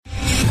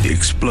The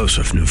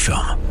explosive new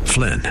film,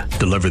 Flynn,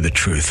 deliver the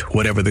truth,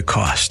 whatever the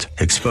cost,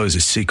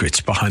 exposes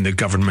secrets behind the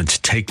government's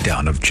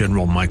takedown of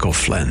General Michael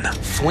Flynn.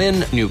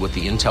 Flynn knew what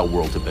the intel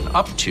world had been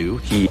up to.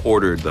 He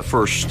ordered the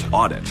first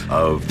audit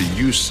of the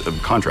use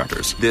of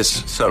contractors.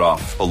 This set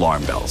off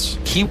alarm bells.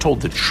 He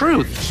told the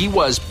truth. He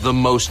was the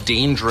most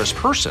dangerous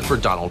person for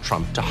Donald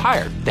Trump to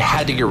hire. They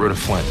had to get rid of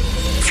Flynn.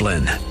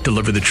 Flynn,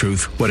 deliver the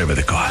truth, whatever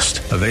the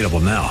cost. Available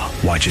now.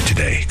 Watch it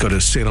today. Go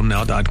to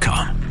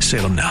salemnow.com.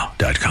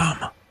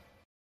 salemnow.com.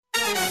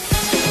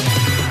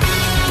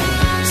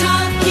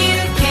 Talk you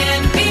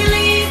can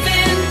believe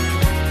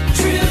in.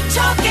 True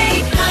Talk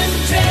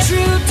 800.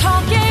 True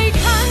Talk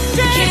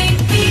 800.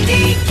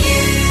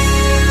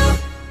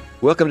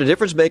 KPDQ. Welcome to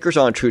Difference Makers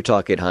on True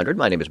Talk 800.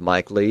 My name is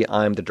Mike Lee.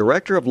 I'm the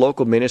Director of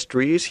Local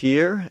Ministries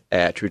here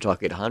at True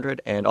Talk 800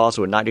 and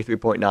also at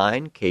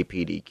 93.9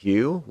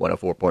 KPDQ,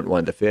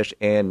 104.1 The Fish,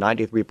 and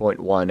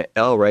 93.1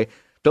 El Rey.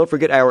 Don't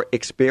forget our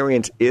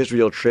Experience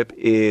Israel trip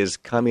is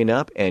coming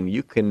up, and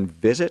you can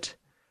visit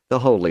the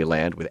Holy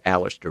Land with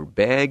Alistair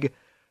Begg,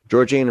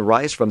 Georgine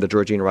Rice from The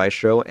Georgine Rice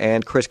Show,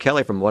 and Chris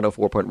Kelly from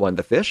 104.1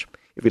 The Fish.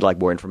 If you'd like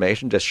more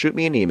information, just shoot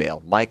me an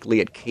email.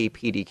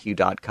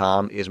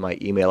 MikeLee@kpdq.com is my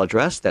email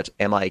address. That's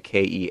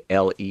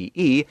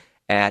MikeLee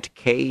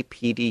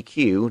 @kpdq.com.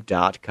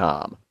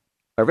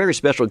 Our very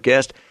special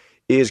guest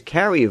is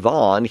Carrie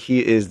Vaughn.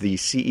 He is the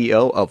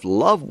CEO of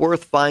Love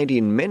Worth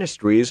Finding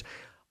Ministries,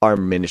 our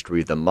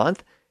ministry of the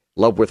month.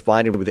 Love Worth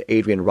Finding with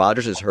Adrian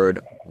Rogers is heard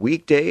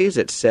weekdays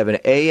at 7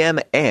 a.m.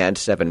 and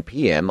 7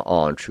 p.m.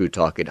 on True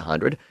Talk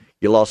 800.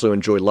 You'll also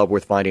enjoy Love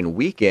Worth Finding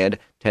Weekend,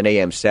 10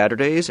 a.m.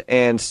 Saturdays,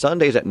 and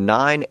Sundays at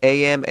 9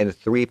 a.m. and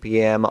 3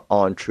 p.m.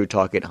 on True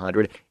Talk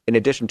 800, in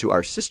addition to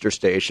our sister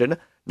station,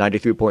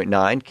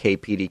 93.9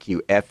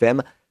 KPDQ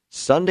FM,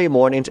 Sunday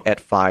mornings at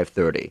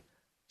 5:30.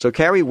 So,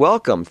 Carrie,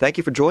 welcome. Thank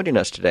you for joining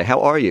us today. How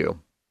are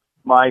you?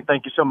 Mike,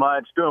 thank you so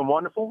much. Doing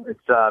wonderful.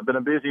 It's been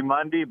a busy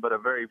Monday, but a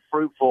very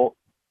fruitful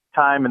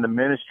time in the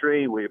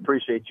ministry. We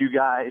appreciate you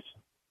guys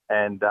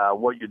and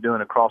what you're doing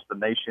across the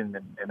nation.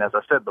 And as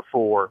I said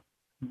before,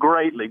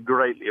 greatly,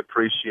 greatly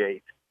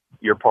appreciate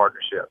your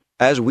partnership.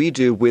 As we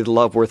do with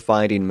Love Worth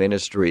Finding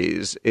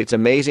Ministries, it's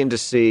amazing to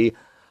see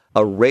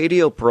a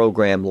radio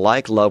program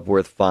like Love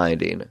Worth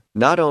Finding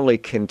not only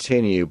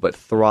continue but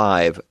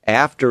thrive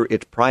after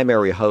its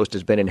primary host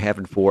has been in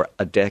heaven for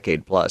a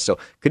decade plus. So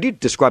could you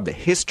describe the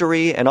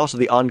history and also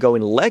the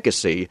ongoing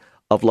legacy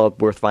of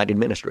Love Worth Finding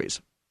Ministries?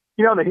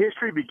 You know, the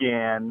history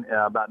began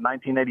about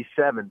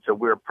 1987, so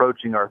we're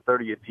approaching our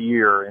 30th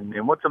year.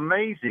 And what's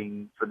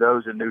amazing for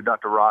those that knew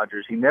Dr.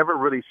 Rogers, he never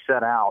really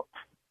set out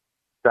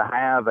to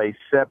have a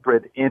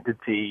separate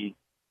entity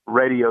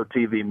radio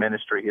TV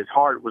ministry. His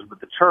heart was with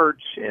the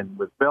church and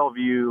with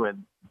Bellevue,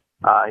 and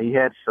he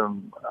had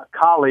some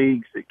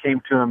colleagues that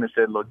came to him and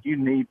said, look, you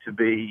need to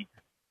be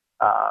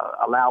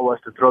allow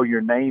us to throw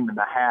your name in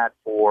the hat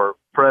for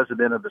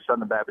president of the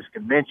Southern Baptist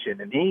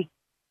Convention. And he,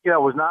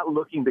 was not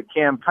looking to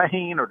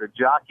campaign or to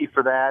jockey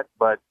for that,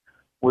 but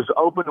was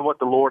open to what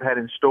the Lord had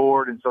in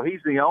store. And so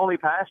he's the only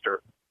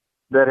pastor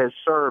that has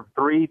served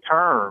 3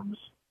 terms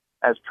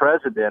as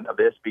president of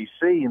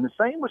SBC. And the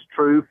same was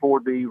true for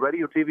the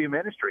radio TV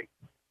ministry.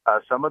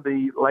 Some of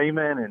the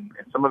laymen and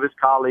some of his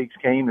colleagues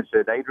came and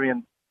said,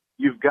 Adrian,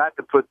 you've got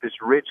to put this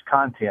rich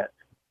content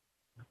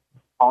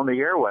on the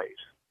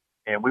airwaves,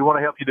 and we want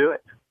to help you do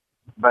it.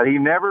 But he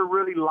never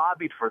really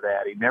lobbied for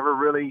that. He never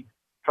really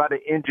tried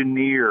to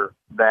engineer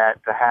that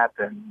to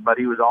happen, but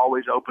he was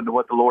always open to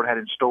what the Lord had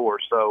in store.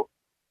 So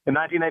in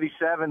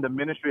 1987, the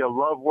ministry of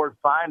Love Worth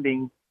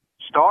Finding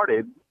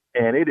started,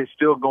 and it is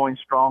still going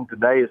strong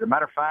today. As a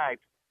matter of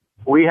fact,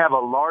 we have a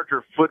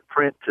larger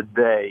footprint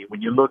today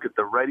when you look at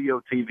the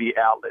radio, TV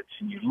outlets,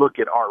 and you look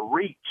at our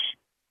reach,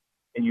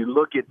 and you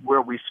look at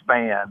where we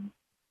span.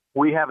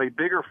 We have a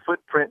bigger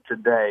footprint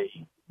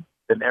today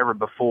than ever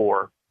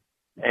before,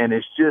 and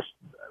it's just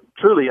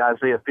truly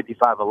Isaiah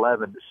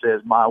 55:11 that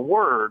says, my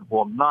word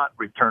will not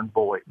return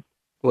void.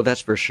 Well,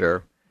 that's for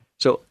sure.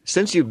 So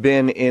since you've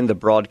been in the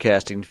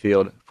broadcasting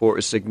field for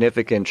a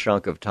significant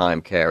chunk of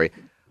time, Carrie,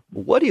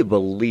 what do you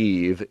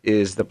believe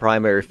is the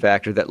primary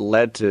factor that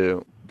led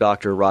to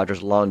Dr.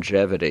 Rogers'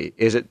 longevity?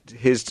 Is it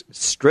his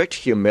strict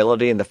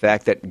humility and the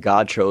fact that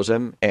God chose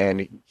him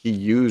and he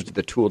used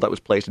the tool that was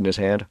placed in his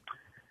hand?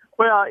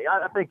 Well,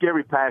 I think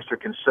every pastor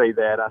can say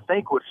that. I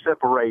think what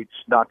separates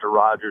Dr.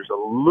 Rogers a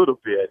little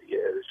bit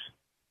is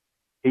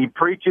he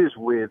preaches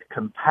with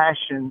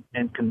compassion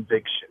and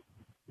conviction.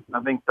 I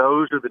think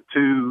those are the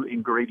 2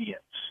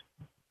 ingredients.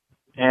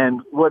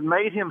 And what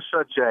made him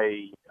such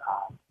a,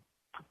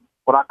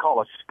 what I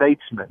call a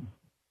statesman,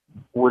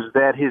 was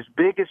that his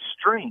biggest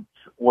strength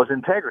was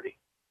integrity.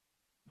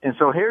 And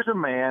so here's a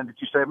man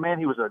that you say, man,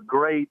 he was a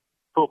great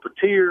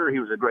pulpiteer, he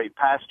was a great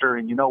pastor,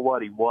 and you know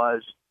what, he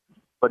was.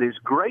 But his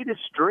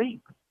greatest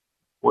strength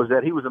was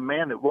that he was a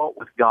man that walked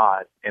with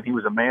God, and he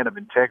was a man of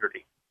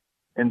integrity.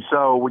 And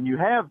so when you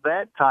have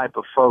that type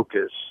of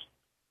focus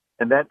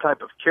and that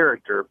type of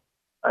character,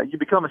 you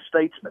become a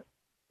statesman.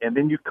 And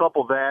then you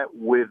couple that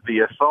with the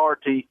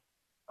authority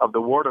of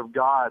the Word of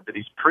God that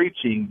he's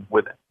preaching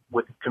with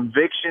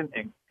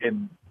conviction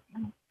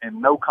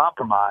and no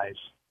compromise,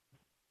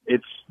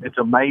 it's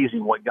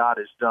amazing what God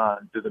has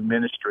done through the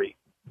ministry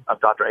of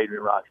Dr.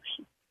 Adrian Rogers.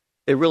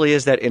 It really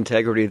is that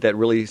integrity that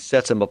really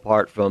sets him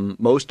apart from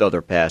most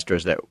other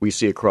pastors that we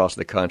see across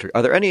the country.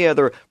 Are there any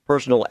other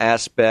personal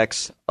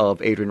aspects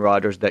of Adrian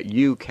Rogers that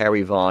you,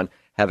 Carrie Vaughn,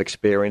 have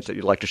experienced that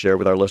you'd like to share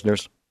with our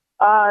listeners?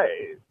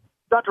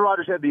 Dr.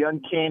 Rogers had the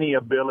uncanny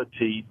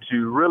ability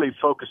to really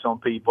focus on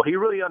people. He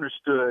really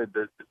understood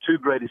the two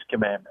greatest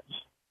commandments,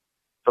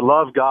 to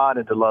love God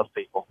and to love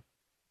people.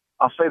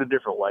 I'll say it a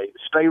different way. To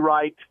stay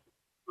right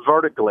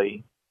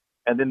vertically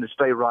and then to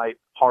stay right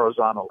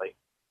horizontally.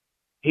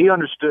 He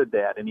understood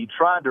that, and he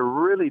tried to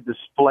really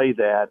display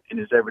that in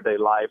his everyday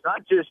life,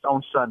 not just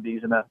on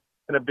Sundays in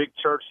a big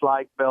church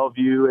like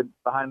Bellevue and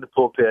behind the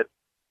pulpit,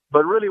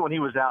 but really when he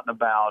was out and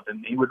about,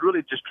 and he would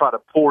really just try to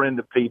pour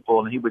into people,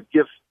 and he would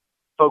give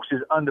folks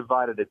his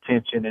undivided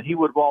attention, and he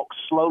would walk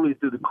slowly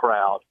through the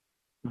crowd,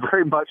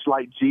 very much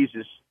like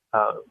Jesus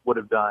would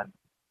have done.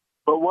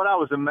 But what I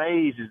was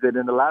amazed is that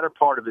in the latter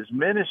part of his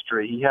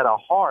ministry, he had a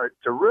heart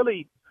to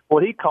really,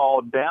 what he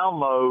called,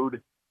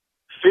 download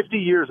 50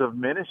 years of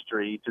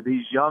ministry to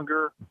these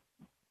younger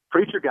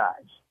preacher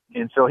guys.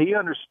 And so he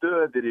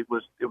understood that it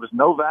was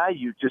no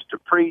value just to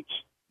preach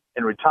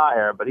and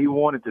retire, but he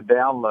wanted to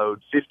download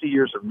 50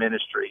 years of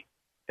ministry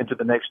into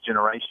the next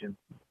generation.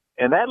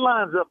 And that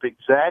lines up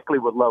exactly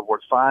with Love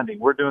Worth Finding.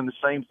 We're doing the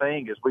same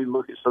thing as we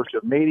look at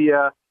social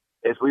media,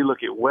 as we look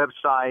at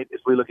website, as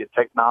we look at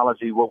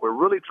technology. What we're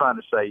really trying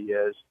to say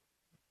is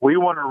we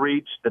want to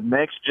reach the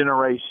next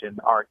generation,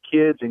 our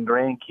kids and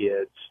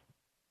grandkids,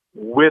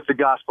 with the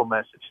gospel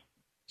message.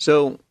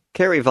 So,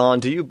 Carrie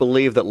Vaughn, do you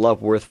believe that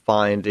Love Worth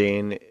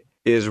Finding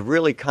is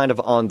really kind of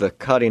on the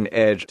cutting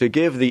edge to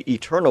give the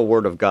eternal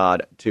Word of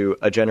God to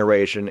a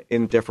generation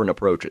in different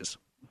approaches?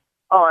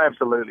 Oh,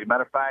 absolutely.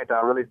 Matter of fact, I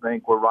really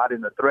think we're right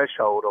in the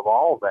threshold of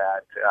all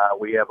that.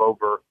 We have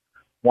over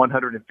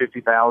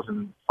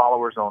 150,000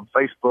 followers on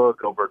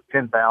Facebook, over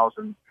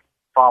 10,000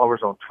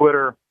 followers on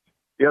Twitter.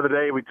 The other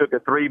day, we took a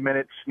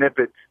 3-minute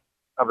snippet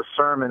of a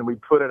sermon. We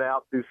put it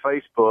out through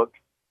Facebook,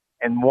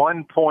 and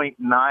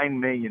 1.9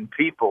 million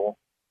people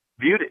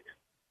viewed it.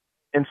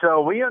 And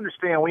so we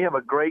understand we have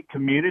a great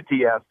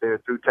community out there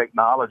through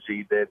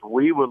technology that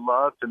we would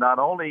love to not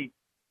only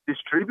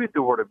distribute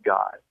the Word of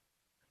God,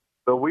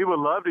 but we would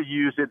love to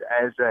use it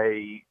as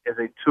a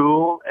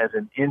tool, as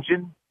an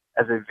engine,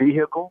 as a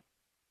vehicle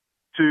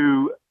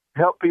to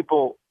help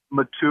people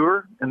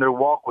mature in their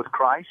walk with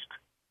Christ,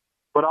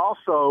 but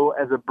also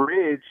as a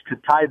bridge to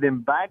tie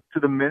them back to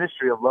the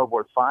ministry of Love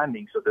Worth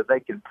Finding so that they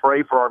can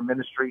pray for our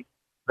ministry,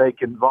 they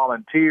can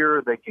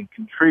volunteer, they can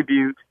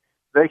contribute,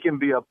 they can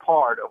be a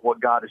part of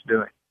what God is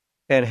doing.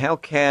 And how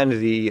can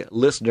the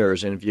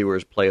listeners and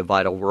viewers play a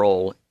vital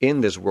role in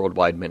this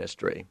worldwide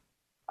ministry?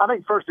 I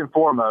think first and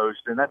foremost,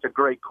 and that's a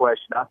great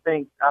question, I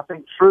think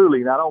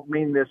truly, and I don't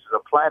mean this as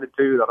a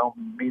platitude, I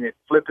don't mean it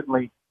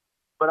flippantly,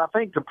 but I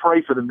think to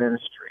pray for the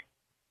ministry.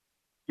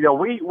 You know,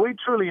 we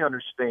truly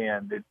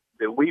understand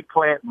that we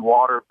plant and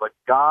water, but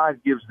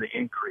God gives the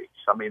increase.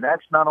 I mean,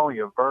 that's not only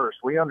a verse.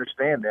 We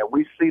understand that.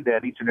 We see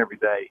that each and every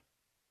day,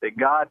 that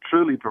God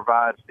truly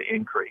provides the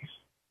increase.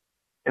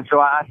 And so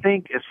I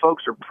think as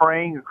folks are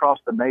praying across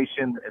the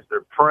nation, as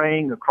they're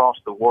praying across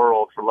the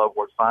world for Love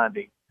Worth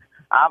Finding,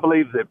 I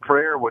believe that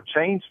prayer will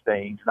change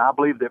things, and I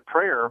believe that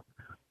prayer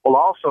will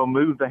also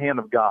move the hand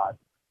of God.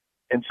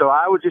 And so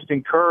I would just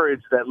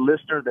encourage that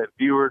listener, that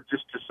viewer,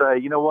 just to say,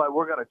 you know what,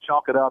 we're going to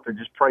chalk it up and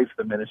just pray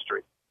for the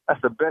ministry.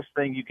 That's the best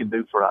thing you can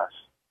do for us.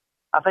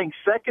 I think,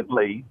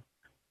 secondly,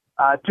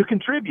 to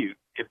contribute.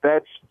 If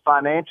that's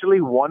financially,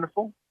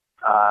 wonderful.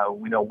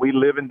 We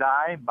live and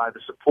die by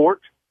the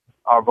support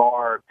of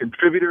our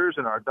contributors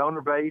and our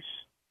donor base.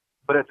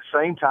 But at the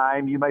same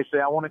time, you may say,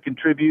 I want to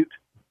contribute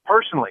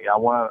personally. I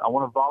want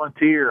to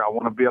volunteer. I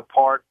want to be a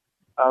part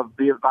of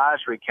the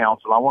advisory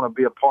council. I want to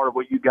be a part of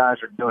what you guys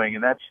are doing,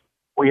 and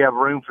we have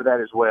room for that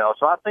as well.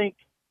 So I think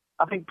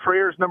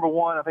prayer is number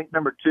one. I think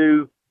number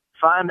two,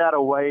 find out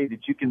a way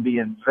that you can be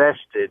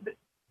invested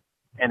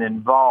and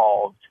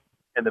involved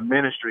in the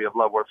ministry of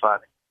Love Worth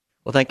Finding.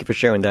 Well, thank you for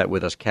sharing that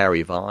with us,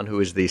 Carrie Vaughn, who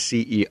is the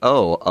CEO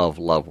of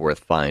Love Worth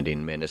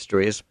Finding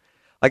Ministries.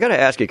 I got to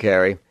ask you,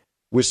 Carrie,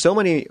 with so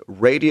many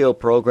radio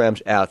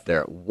programs out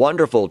there,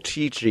 wonderful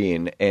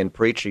teaching and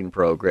preaching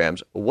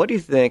programs, what do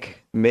you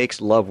think makes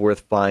Love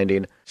Worth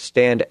Finding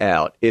stand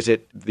out? Is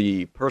it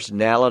the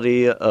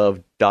personality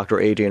of Dr.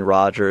 Adrian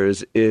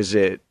Rogers? Is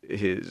it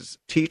his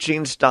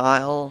teaching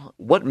style?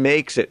 What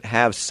makes it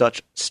have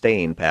such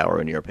staying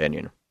power, in your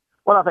opinion?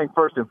 Well, I think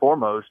first and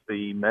foremost,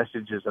 the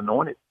message is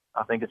anointed.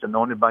 I think it's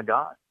anointed by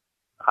God.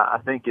 I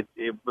think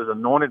it was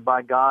anointed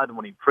by God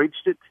when he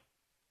preached it.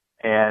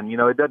 And,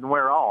 it doesn't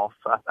wear off.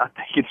 I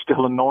think it's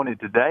still anointed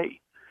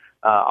today.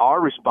 Our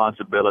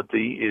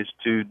responsibility is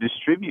to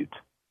distribute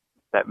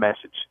that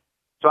message.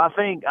 So I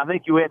think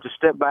you have to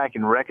step back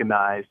and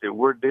recognize that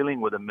we're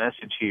dealing with a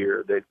message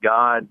here that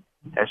God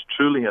has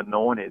truly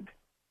anointed,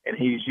 and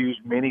he's used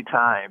many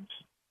times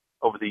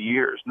over the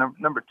years.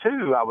 Number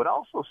two, I would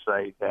also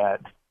say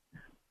that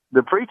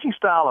the preaching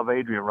style of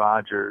Adrian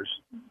Rogers,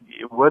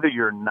 whether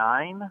you're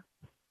 9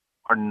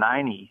 or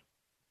 90,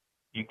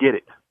 you get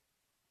it.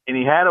 And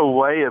he had a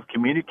way of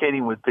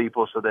communicating with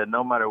people so that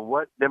no matter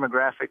what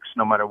demographics,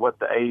 no matter what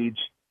the age,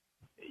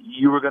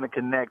 you were going to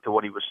connect to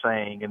what he was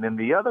saying. And then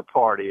the other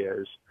part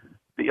is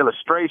the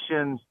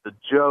illustrations, the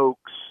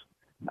jokes,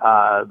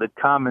 the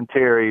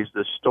commentaries,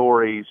 the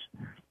stories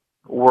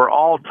were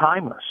all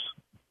timeless.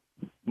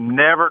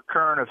 Never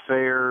current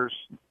affairs,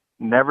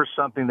 never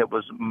something that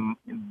was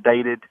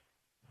dated.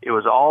 It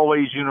was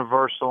always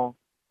universal,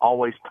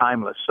 always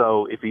timeless.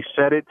 So if he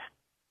said it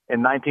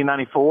in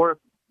 1994,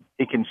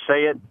 he can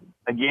say it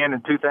again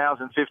in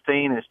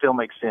 2015 and it still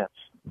makes sense.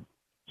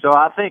 So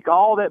I think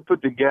all that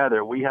put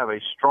together, we have a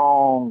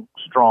strong,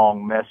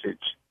 strong message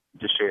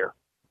to share.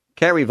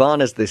 Carrie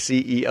Vaughn is the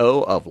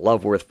CEO of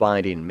Love Worth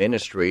Finding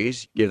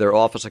Ministries. Give their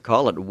office a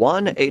call at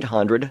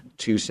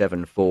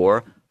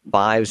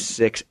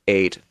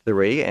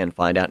 1-800-274-5683 and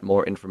find out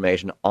more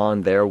information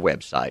on their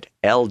website,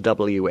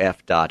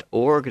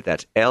 lwf.org.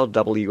 That's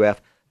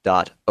lwf.org.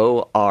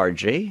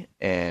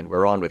 And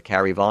we're on with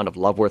Carrie Vaughn of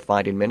Love Worth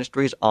Finding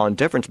Ministries on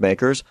Difference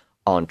Makers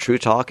on True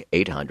Talk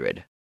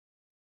 800.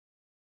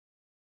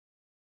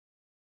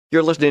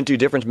 You're listening to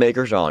Difference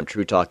Makers on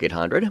True Talk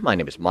 800. My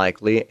name is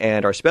Mike Lee,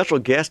 and our special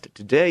guest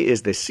today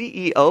is the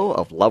CEO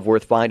of Love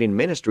Worth Finding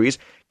Ministries,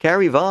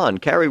 Carrie Vaughn.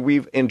 Carrie,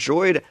 we've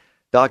enjoyed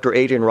Dr.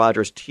 Adrian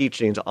Rogers'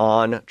 teachings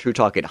on True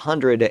Talk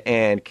 800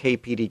 and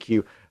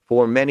KPDQ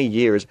for many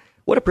years.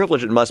 What a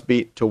privilege it must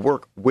be to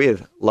work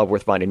with Love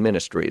Worth Finding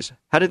Ministries.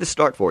 How did this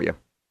start for you?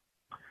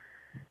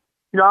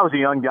 You know, I was a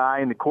young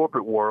guy in the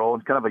corporate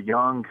world, kind of a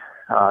young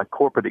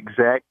corporate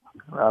exec.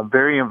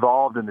 Very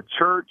involved in the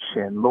church,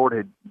 and Lord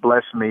had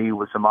blessed me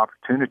with some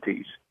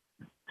opportunities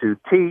to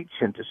teach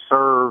and to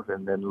serve,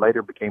 and then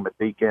later became a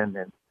deacon.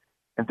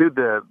 And through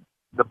the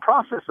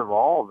process of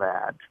all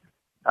that,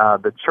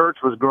 the church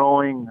was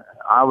growing.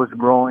 I was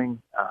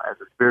growing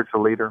as a spiritual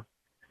leader.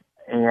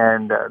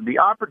 And the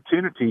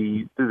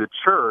opportunity through the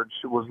church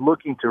was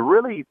looking to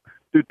really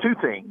do two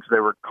things. They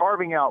were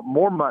carving out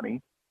more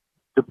money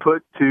to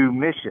put to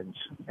missions.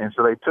 And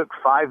so they took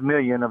 $5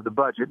 million of the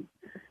budget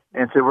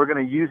and said, we're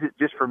going to use it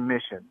just for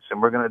missions.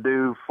 And we're going to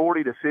do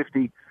 40 to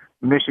 50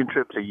 mission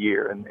trips a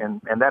year.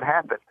 And that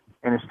happened.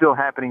 And it's still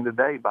happening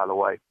today, by the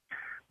way.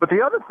 But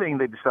the other thing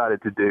they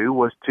decided to do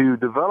was to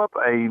develop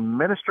a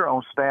minister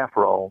on staff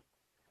role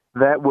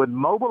that would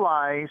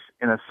mobilize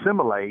and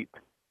assimilate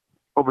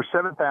over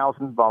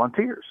 7,000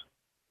 volunteers.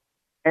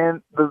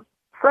 And the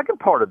second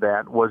part of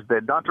that was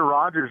that Dr.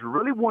 Rogers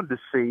really wanted to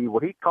see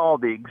what he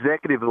called the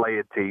executive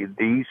laity,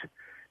 these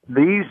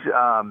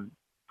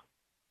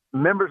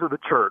members of the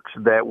church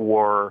that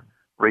were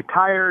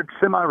retired,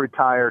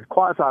 semi-retired,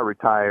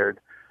 quasi-retired.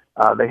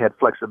 They had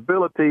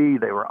flexibility.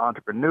 They were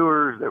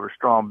entrepreneurs. They were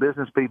strong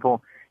business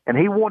people. And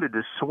he wanted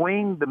to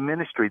swing the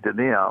ministry to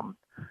them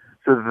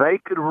so they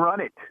could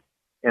run it.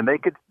 And they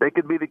could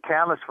be the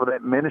catalyst for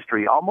that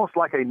ministry, almost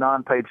like a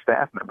non-paid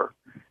staff member.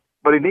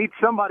 But he needs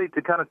somebody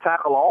to kind of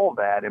tackle all of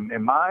that. And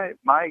my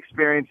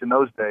experience in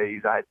those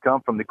days, I had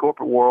come from the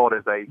corporate world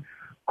as a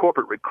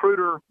corporate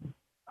recruiter,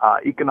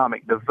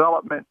 economic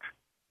development,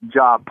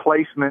 job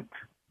placement,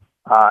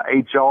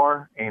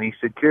 HR. And he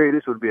said, Kerry,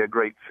 this would be a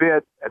great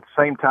fit. At the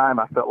same time,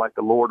 I felt like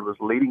the Lord was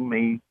leading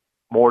me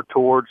more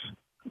towards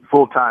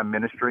full-time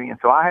ministry. And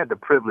so I had the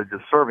privilege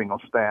of serving on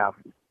staff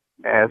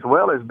as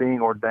well as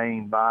being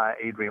ordained by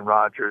Adrian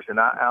Rogers. And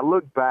I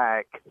look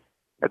back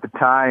at the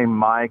time,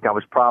 Mike, I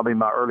was probably in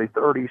my early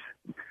 30s.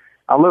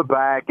 I look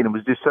back, and it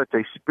was just such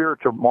a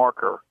spiritual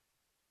marker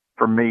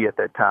for me at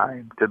that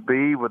time to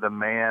be with a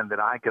man that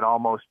I could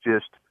almost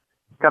just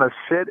kind of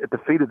sit at the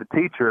feet of the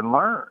teacher and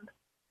learn.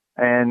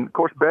 And, of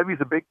course,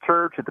 Bevy's a big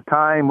church. At the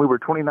time, we were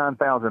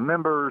 29,000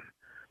 members,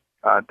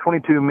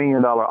 $22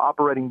 million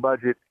operating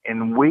budget,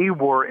 and we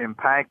were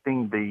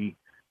impacting the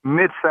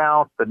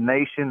Mid-South, the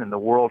nation, and the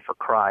world for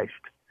Christ.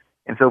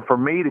 And so for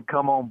me to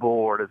come on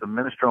board as a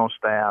minister on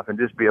staff and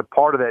just be a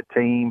part of that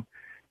team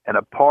and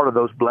a part of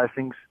those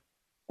blessings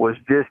was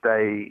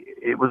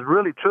it was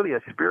really, truly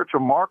a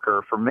spiritual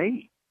marker for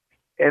me.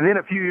 And then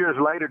a few years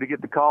later to get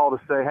the call to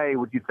say, hey,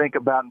 would you think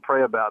about and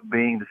pray about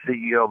being the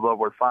CEO of Love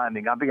Worth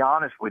Finding? I'll be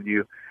honest with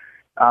you.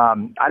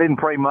 I didn't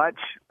pray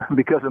much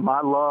because of my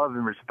love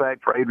and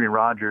respect for Adrian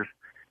Rogers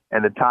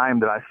and the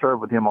time that I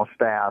served with him on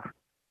staff.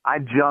 I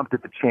jumped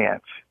at the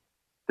chance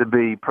to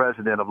be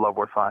president of Love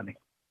Worth Finding.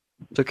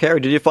 So,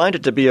 Carrie, did you find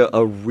it to be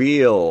a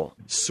real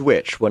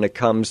switch when it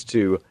comes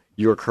to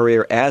your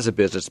career as a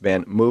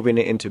businessman moving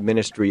into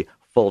ministry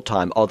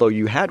full-time, although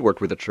you had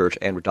worked with the church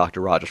and with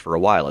Dr. Rogers for a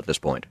while at this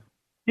point?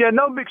 Yeah,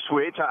 no big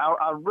switch.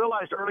 I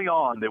realized early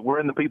on that we're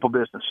in the people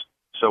business.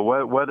 So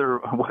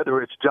whether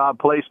it's job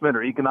placement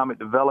or economic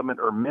development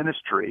or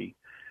ministry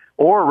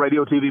or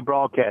radio, TV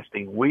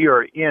broadcasting, we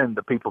are in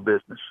the people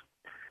business.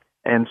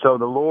 And so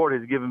the Lord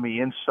has given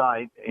me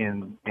insight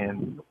and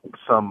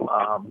some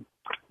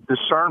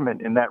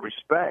discernment in that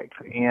respect.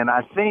 And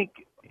I think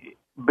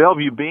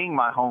Bellevue being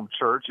my home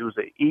church, it was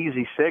an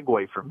easy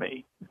segue for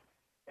me.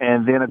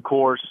 And then, of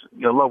course,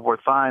 Love Worth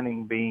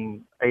Finding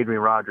being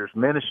Adrian Rogers'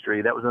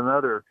 ministry, that was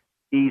another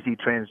easy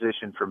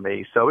transition for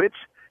me. So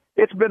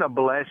it's been a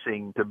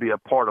blessing to be a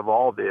part of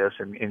all this,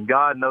 and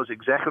God knows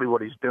exactly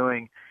what he's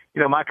doing.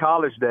 My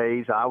college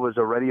days, I was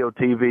a radio,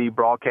 TV,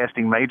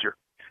 broadcasting major.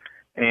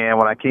 And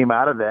when I came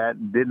out of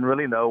that, didn't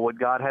really know what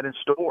God had in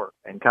store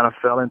and kind of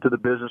fell into the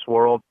business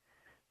world.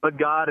 But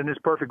God, in his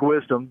perfect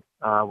wisdom,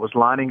 was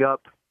lining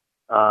up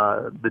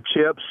the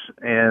chips,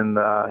 and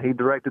he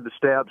directed the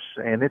steps.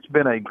 And it's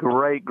been a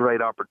great,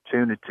 great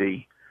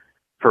opportunity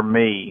for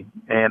me.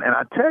 And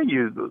I tell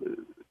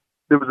you,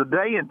 there was a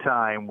day in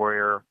time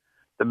where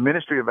the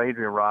ministry of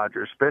Adrian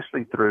Rogers,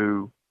 especially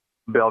through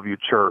Bellevue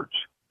Church,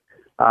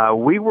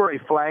 we were a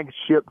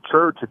flagship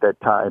church at that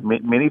time.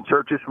 Many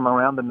churches from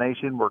around the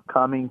nation were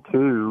coming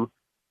to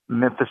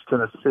Memphis,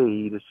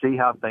 Tennessee to see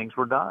how things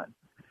were done.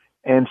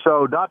 And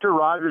so Dr.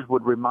 Rogers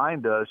would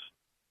remind us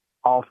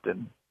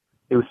often.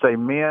 He would say,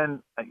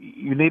 men,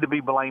 you need to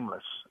be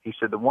blameless. He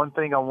said, the one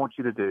thing I want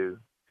you to do,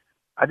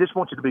 I just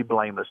want you to be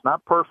blameless.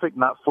 Not perfect,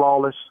 not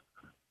flawless,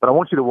 but I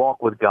want you to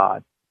walk with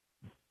God.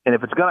 And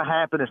if it's going to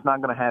happen, it's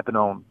not going to happen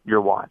on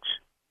your watch.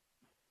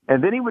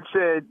 And then he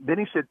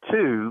said,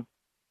 too,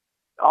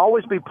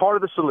 always be part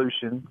of the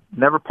solution,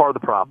 never part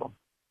of the problem.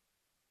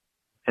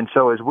 And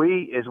so as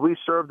we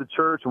serve the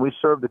church and we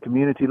serve the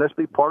community, let's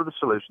be part of the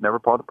solution, never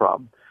part of the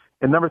problem.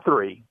 And number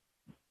 3,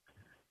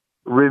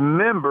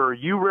 remember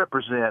you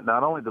represent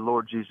not only the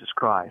Lord Jesus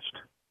Christ,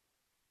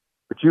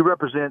 but you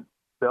represent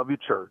Bellevue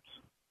Church.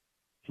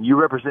 And you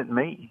represent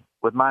me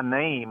with my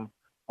name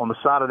on the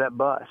side of that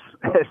bus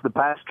as the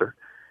pastor.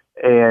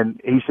 And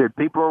he said,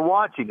 people are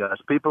watching us.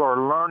 People are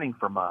learning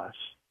from us.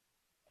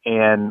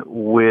 And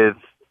with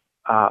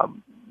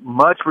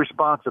much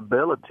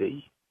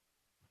responsibility,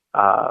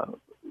 comes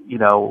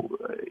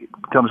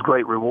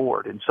great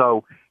reward. And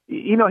so,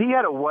 he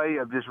had a way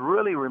of just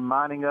really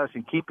reminding us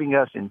and keeping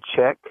us in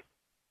check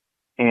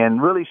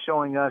and really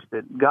showing us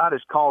that God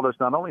has called us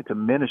not only to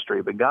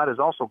ministry, but God has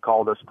also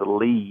called us to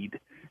lead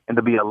and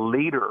to be a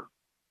leader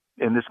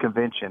in this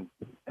convention.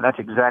 And that's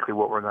exactly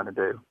what we're going to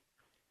do.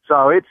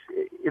 So it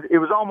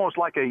was almost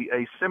like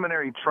a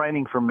seminary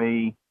training for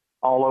me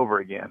all over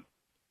again.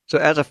 So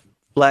as a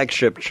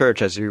flagship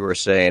church, as you were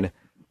saying,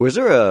 was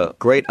there a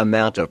great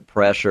amount of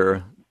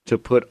pressure to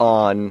put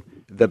on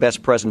the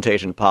best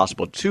presentation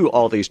possible to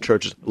all these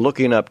churches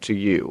looking up to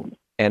you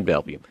and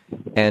Bellevue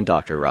and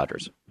Dr.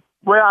 Rogers?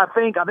 Well, I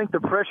think the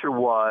pressure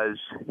was,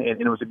 and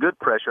it was a good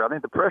pressure, I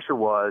think the pressure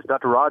was,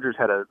 Dr. Rogers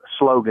had a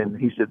slogan.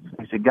 He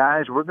said,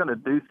 guys, we're going to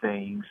do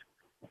things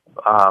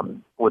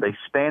with a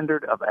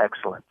standard of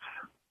excellence.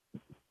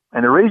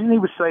 And the reason he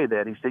would say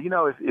that, he said,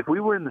 if we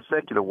were in the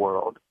secular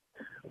world,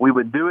 we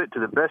would do it to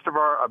the best of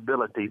our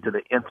ability to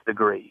the nth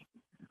degree.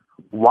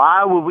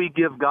 Why would we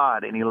give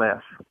God any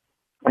less?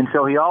 And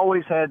so he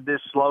always had this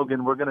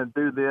slogan, we're going to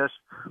do this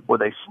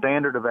with a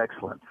standard of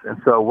excellence.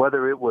 And so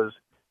whether it was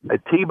a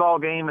T-ball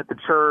game at the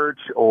church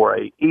or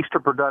a Easter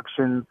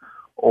production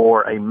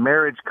or a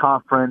marriage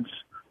conference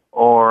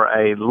or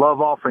a love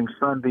offering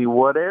Sunday,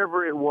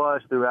 whatever it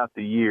was throughout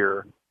the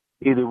year,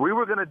 either we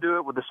were going to do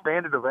it with a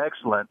standard of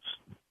excellence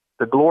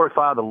to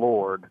glorify the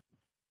Lord,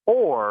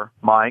 or,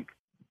 Mike,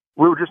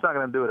 we were just not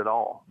going to do it at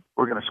all.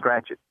 We're going to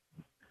scratch it.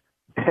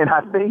 And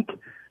I think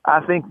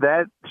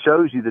that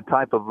shows you the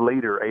type of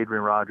leader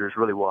Adrian Rogers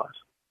really was.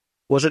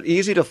 Was it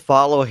easy to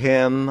follow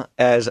him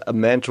as a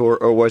mentor,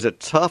 or was it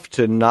tough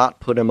to not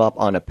put him up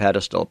on a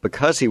pedestal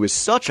because he was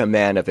such a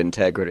man of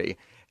integrity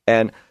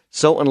and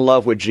so in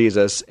love with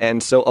Jesus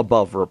and so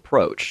above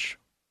reproach?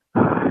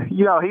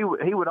 He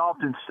would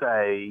often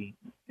say,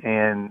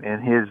 and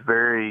his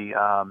very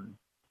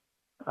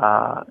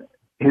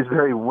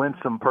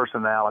winsome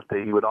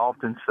personality, he would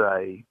often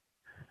say,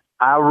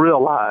 I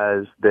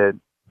realize that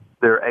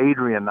there are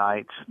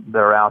Adrianites that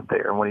are out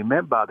there. And what he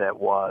meant by that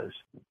was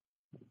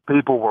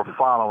people were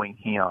following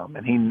him,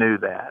 and he knew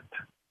that.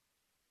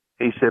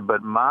 He said,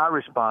 but my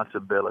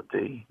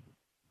responsibility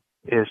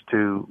is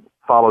to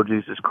follow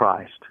Jesus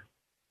Christ.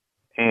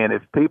 And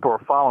if people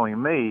are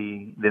following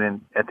me,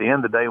 then at the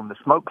end of the day, when the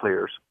smoke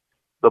clears,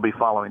 they'll be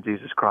following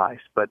Jesus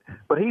Christ. But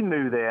he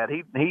knew that.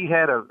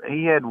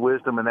 He had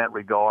wisdom in that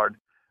regard.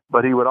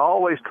 But he would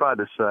always try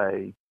to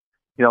say,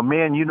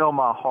 men, you know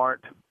my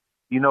heart.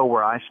 You know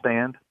where I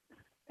stand.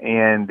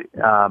 And,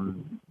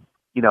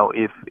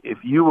 if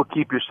you will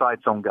keep your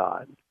sights on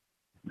God,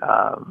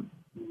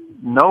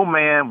 no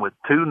man with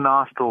 2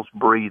 nostrils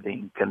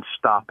breathing can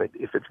stop it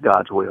if it's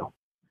God's will.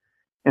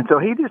 And so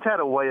he just had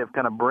a way of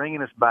kind of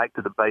bringing us back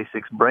to the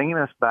basics, bringing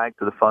us back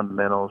to the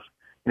fundamentals.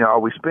 Are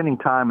we spending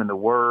time in the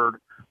Word?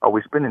 Are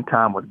we spending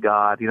time with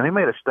God? He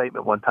made a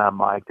statement one time,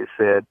 Mike, that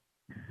said,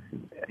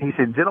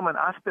 gentlemen,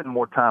 I spend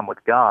more time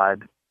with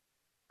God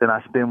than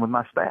I spend with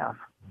my staff.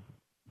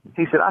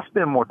 He said, I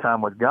spend more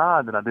time with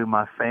God than I do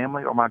my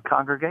family or my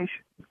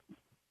congregation.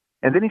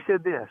 And then he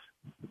said this,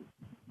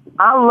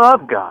 I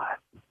love God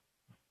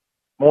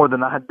more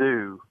than I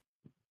do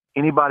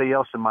anybody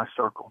else in my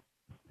circle.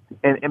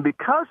 And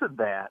because of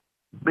that,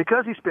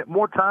 because he spent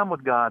more time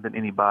with God than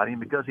anybody,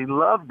 and because he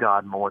loved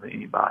God more than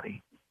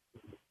anybody,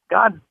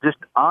 God just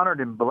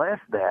honored and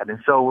blessed that. And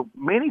so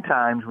many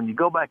times when you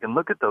go back and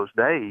look at those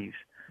days,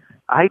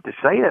 I hate to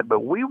say it,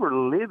 but we were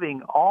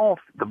living off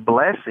the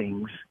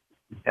blessings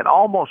and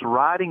almost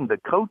riding the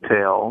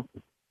coattail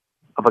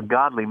of a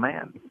godly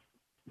man.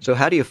 So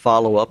how do you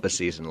follow up a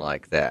season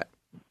like that?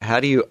 How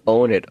do you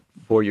own it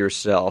for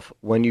yourself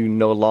when you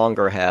no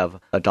longer have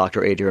a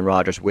Dr. Adrian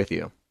Rogers with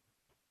you?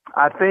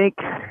 I think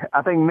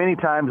many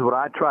times what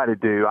I try to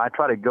do, I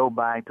try to go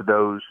back to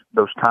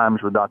those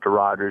times with Dr.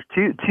 Rogers.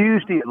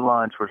 Tuesday at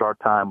lunch was our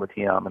time with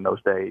him in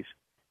those days.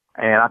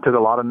 And I took a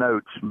lot of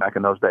notes back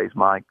in those days,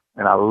 Mike,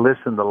 and I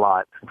listened a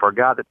lot. For a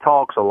guy that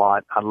talks a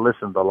lot, I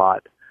listened a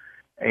lot.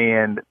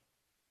 And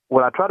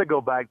what I try to go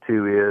back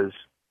to is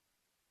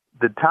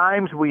the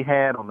times we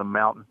had on the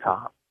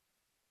mountaintop,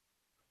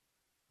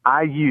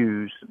 I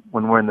use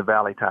when we're in the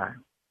valley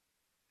time.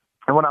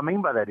 And what I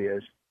mean by that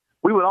is,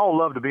 we would all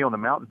love to be on the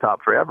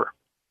mountaintop forever,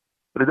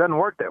 but it doesn't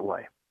work that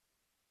way.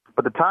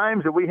 But the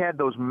times that we had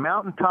those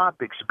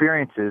mountaintop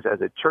experiences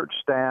as a church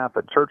staff,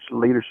 a church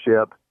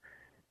leadership,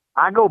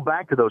 I go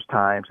back to those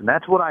times, and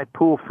that's what I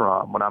pull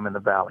from when I'm in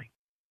the valley,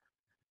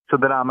 so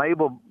that I'm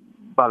able,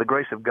 by the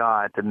grace of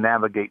God, to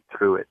navigate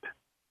through it.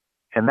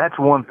 And that's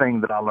one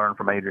thing that I learned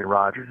from Adrian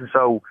Rogers. And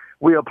so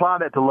we apply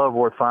that to Love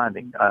Worth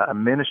Finding, a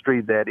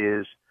ministry that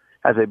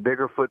has a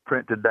bigger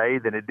footprint today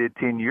than it did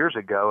 10 years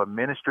ago, a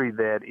ministry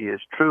that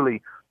is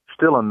truly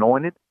still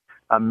anointed,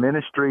 a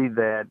ministry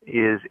that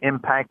is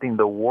impacting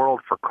the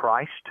world for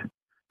Christ.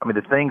 I mean,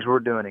 the things we're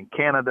doing in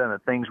Canada and the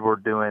things we're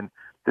doing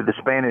through the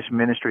Spanish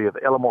ministry of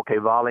El Amor que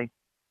Vale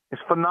is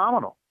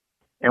phenomenal.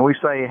 And we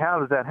say, how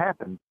does that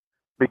happen?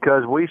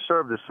 Because we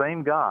serve the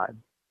same God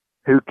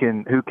who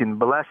can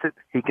bless it,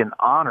 he can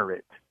honor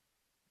it,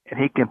 and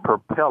he can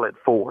propel it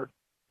forward.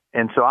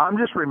 And so I'm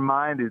just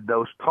reminded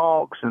those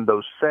talks and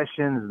those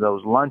sessions,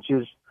 those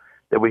lunches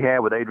that we had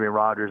with Adrian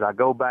Rogers, I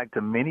go back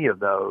to many of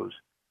those,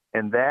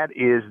 and that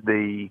is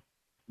the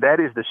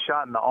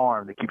shot in the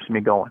arm that keeps me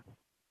going.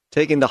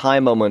 Taking the high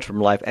moments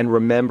from life and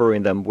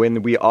remembering them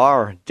when we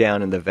are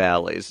down in the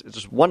valleys. It's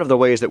just one of the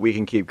ways that we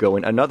can keep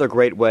going. Another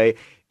great way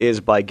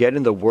is by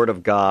getting the Word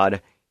of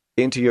God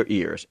into your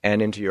ears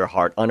and into your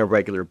heart on a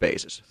regular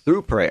basis,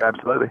 through prayer.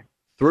 Absolutely.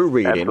 Through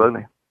reading.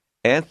 Absolutely.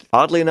 And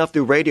oddly enough,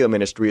 through radio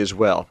ministry as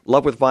well.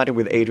 Love Worth Finding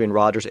with Adrian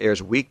Rogers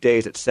airs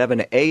weekdays at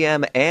 7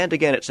 a.m. and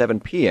again at 7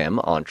 p.m.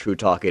 on True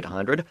Talk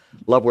 800.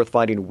 Love Worth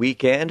Finding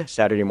weekend,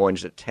 Saturday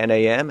mornings at 10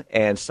 a.m.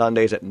 and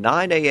Sundays at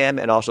 9 a.m.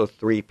 and also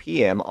 3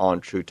 p.m. on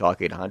True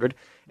Talk 800.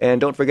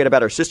 And don't forget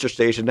about our sister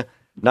station,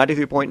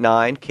 93.9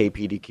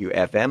 KPDQ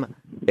FM,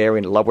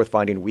 airing Love Worth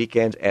Finding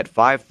weekends at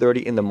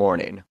 5:30 in the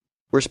morning.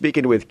 We're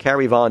speaking with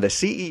Carrie Vaughn, the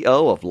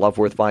CEO of Love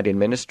Worth Finding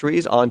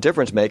Ministries, on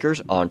Difference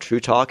Makers on True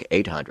Talk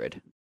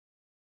 800.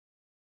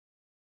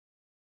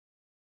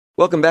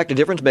 Welcome back to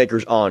Difference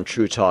Makers on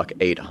True Talk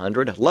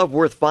 800. Love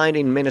Worth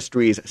Finding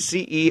Ministries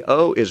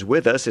CEO is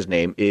with us. His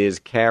name is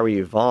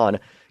Carrie Vaughn.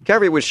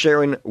 Carrie was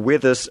sharing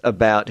with us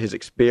about his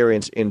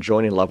experience in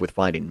joining Love Worth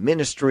Finding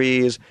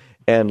Ministries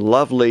and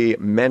lovely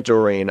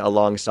mentoring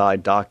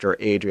alongside Dr.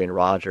 Adrian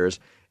Rogers.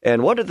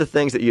 And one of the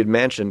things that you'd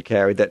mentioned,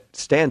 Carrie, that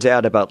stands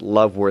out about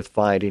Love Worth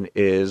Finding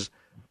is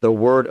the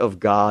Word of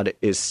God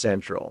is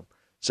central.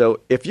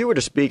 So if you were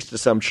to speak to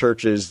some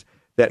churches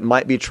that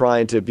might be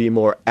trying to be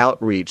more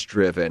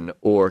outreach-driven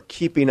or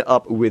keeping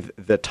up with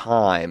the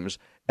times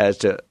as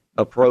to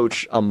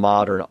approach a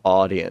modern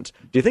audience,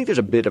 do you think there's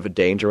a bit of a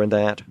danger in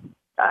that?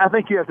 I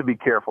think you have to be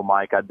careful,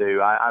 Mike. I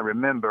do. I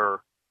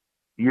remember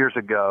years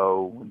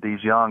ago,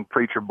 these young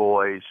preacher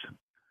boys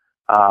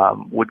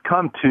would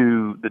come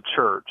to the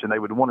church, and they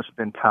would want to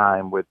spend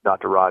time with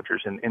Dr.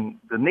 Rogers. And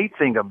the neat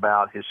thing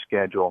about his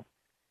schedule,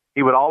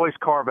 he would always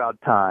carve out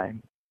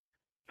time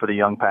for the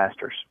young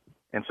pastors.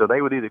 And so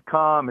they would either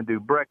come and do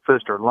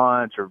breakfast or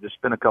lunch or just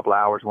spend a couple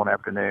hours one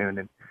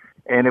afternoon.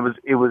 And it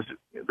was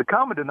the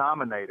common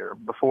denominator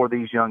before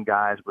these young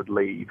guys would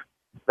leave.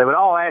 They would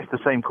all ask the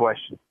same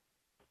question.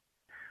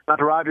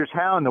 Dr. Rogers,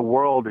 how in the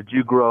world did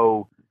you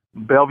grow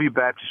Bellevue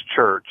Baptist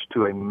Church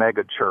to a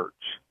mega church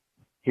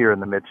here in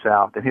the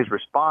Mid-South? And his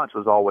response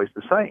was always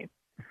the same.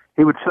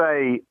 He would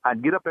say,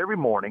 I'd get up every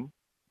morning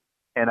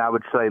and I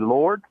would say,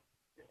 Lord,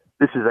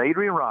 this is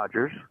Adrian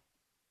Rogers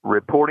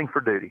reporting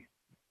for duty.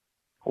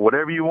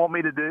 Whatever you want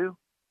me to do,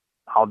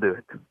 I'll do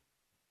it.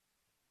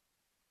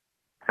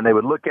 And they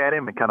would look at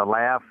him and kind of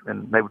laugh,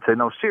 and they would say,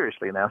 no,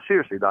 seriously,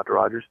 Dr.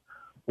 Rogers,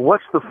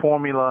 what's the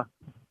formula?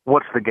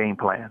 What's the game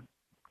plan?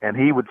 And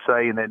he would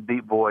say in that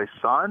deep voice,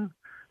 son,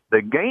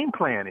 the game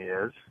plan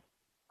is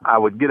I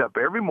would get up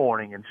every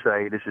morning and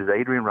say, this is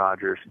Adrian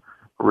Rogers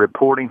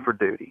reporting for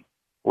duty.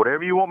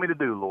 Whatever you want me to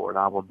do, Lord,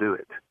 I will do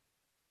it.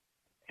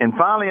 And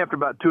finally, after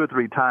about 2 or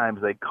 3 times,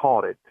 they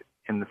caught it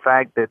in the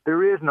fact that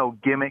there is no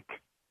gimmick,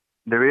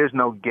 there is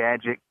no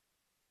gadget,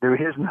 there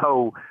is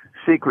no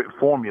secret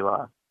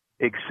formula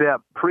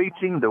except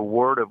preaching the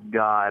Word of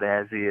God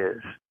as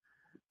is.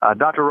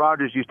 Dr.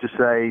 Rogers used to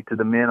say to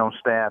the men on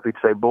staff, he'd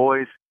say,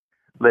 boys,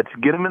 let's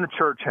get them in the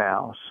church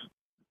house.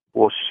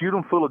 We'll shoot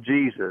them full of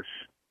Jesus,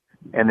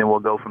 and then we'll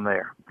go from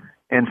there.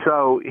 And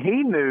so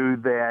he knew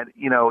that,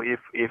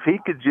 if he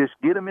could just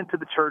get them into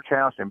the church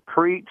house and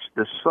preach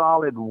the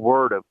solid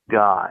word of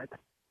God,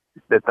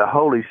 that the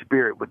Holy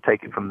Spirit would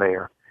take it from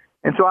there.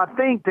 And so I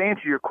think, to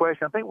answer your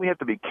question, I think we have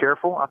to be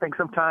careful. I think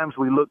sometimes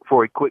we look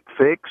for a quick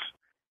fix.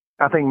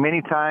 I think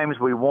many times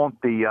we want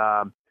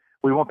the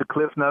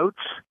Cliff Notes.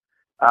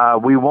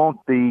 We want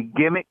the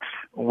gimmicks.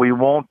 We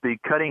want the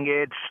cutting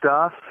edge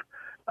stuff.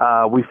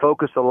 We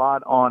focus a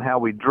lot on how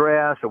we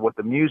dress or what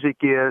the music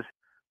is.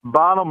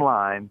 Bottom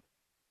line,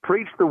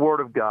 preach the Word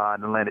of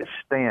God and let it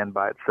stand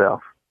by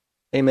itself.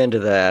 Amen to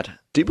that.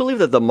 Do you believe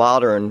that the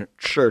modern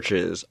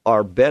churches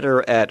are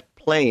better at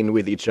playing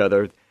with each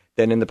other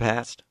than in the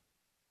past?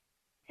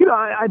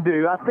 I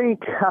do. I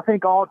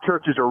think all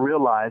churches are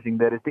realizing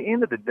that at the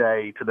end of the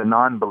day, to the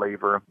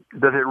non-believer,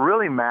 does it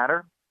really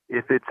matter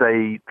if it's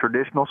a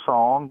traditional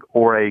song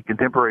or a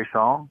contemporary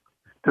song?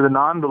 To the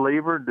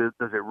non-believer,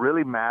 does it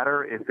really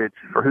matter if it's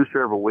For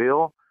Whosoever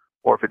Will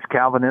or if it's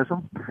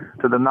Calvinism?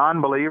 To the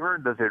non-believer,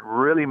 does it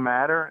really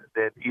matter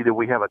that either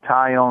we have a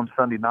tie on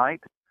Sunday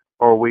night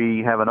or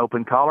we have an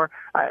open collar?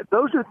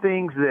 Those are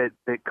things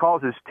that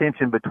causes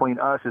tension between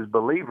us as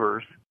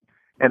believers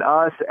and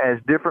us as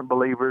different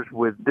believers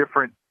with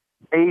different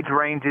age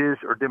ranges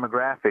or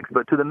demographics.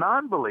 But to the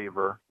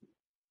non-believer,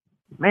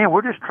 man,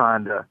 we're just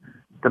trying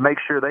to make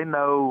sure they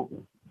know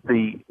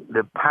the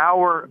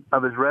power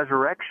of his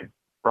resurrection,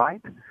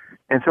 right?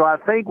 And so I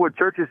think what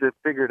churches have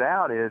figured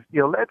out is,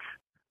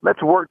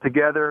 let's work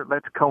together,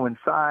 let's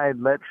coincide,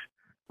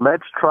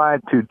 let's try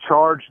to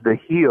charge the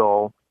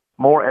heel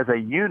more as a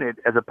unit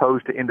as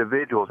opposed to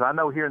individuals. I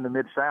know here in the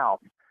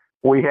Mid-South,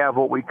 we have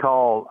what we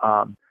call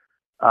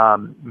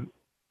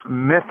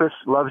Memphis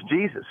Loves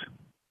Jesus.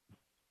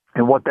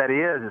 And what that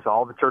is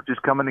all the churches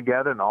coming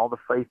together and all the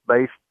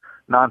faith-based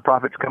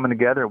nonprofits coming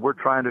together, and we're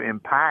trying to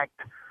impact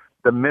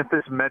the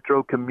Memphis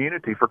metro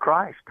community for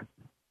Christ.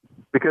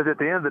 Because at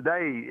the end of the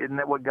day, isn't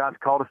that what God's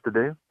called us to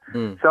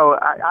do? So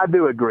I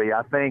do agree.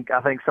 I think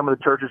some of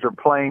the churches are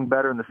playing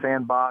better in the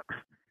sandbox,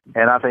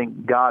 and I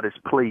think God is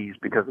pleased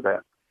because of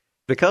that.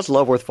 Because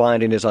Love Worth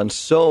Finding is on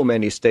so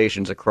many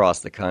stations across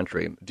the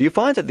country, do you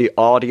find that the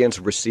audience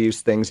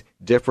receives things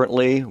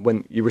differently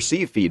when you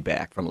receive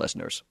feedback from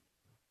listeners?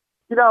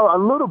 A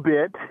little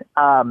bit.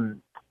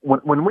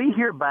 When we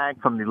hear back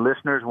from the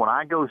listeners, when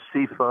I go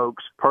see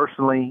folks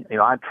personally,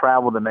 I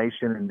travel the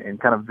nation and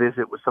kind of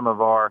visit with some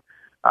of our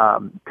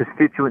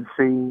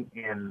constituency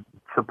and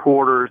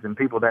supporters and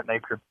people of that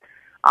nature,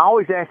 I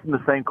always ask them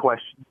the same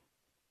question.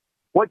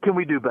 What can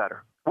we do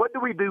better? What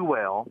do we do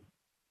well?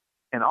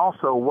 And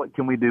also, what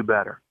can we do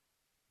better?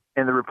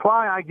 And the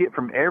reply I get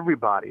from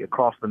everybody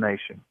across the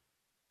nation,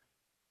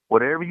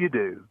 whatever you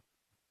do,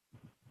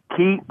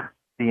 keep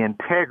the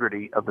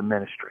integrity of the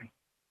ministry.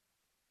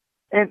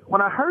 And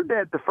when I heard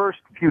that the first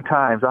few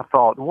times, I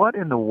thought, what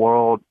in the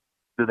world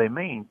do they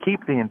mean?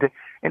 Keep the integrity.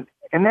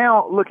 And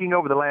now, looking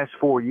over the last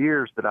 4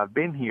 years that I've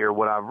been here,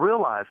 what I've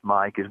realized,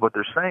 Mike, is what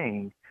they're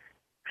saying,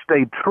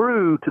 stay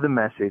true to the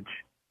message,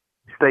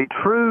 stay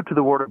true to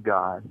the Word of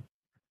God,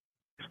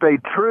 stay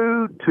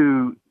true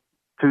to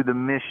the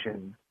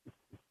mission.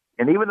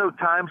 And even though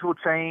times will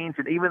change,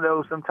 and even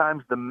though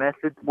sometimes the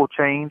method will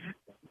change,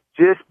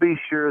 just be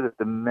sure that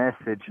the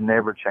message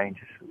never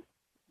changes.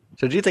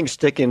 So do you think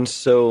sticking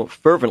so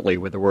fervently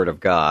with the Word of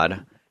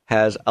God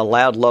has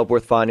allowed Love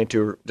Worth Finding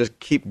to just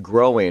keep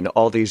growing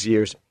all these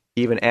years,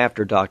 even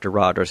after Dr.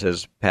 Rogers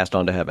has passed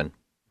on to heaven?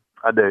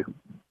 I do.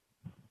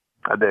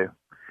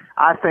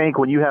 I think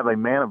when you have a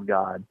man of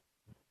God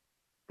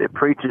that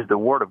preaches the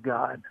Word of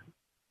God,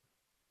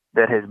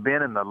 that has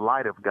been in the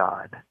light of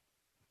God,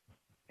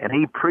 and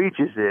he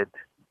preaches it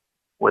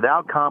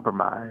without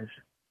compromise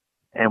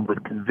and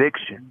with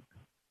conviction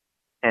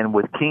and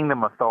with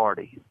kingdom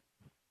authority,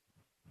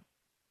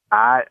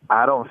 I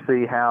don't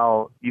see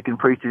how you can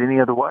preach it any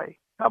other way.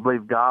 I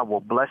believe God will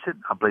bless it.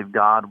 I believe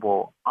God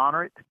will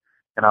honor it.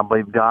 And I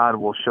believe God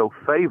will show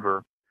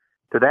favor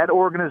to that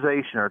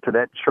organization or to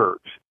that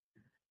church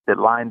that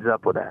lines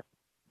up with that.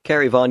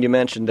 Kerry Vaughn, you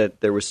mentioned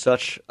that there was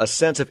such a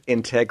sense of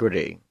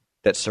integrity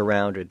that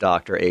surrounded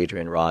Dr.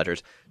 Adrian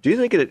Rogers. Do you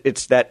think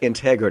it's that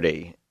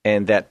integrity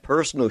and that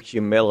personal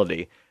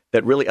humility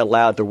that really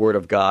allowed the Word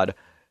of God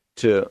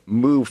to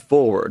move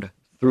forward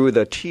through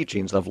the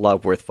teachings of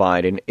Love Worth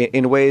Finding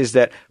in ways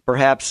that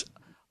perhaps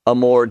a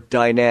more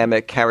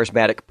dynamic,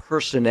 charismatic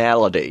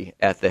personality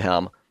at the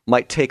helm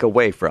might take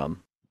away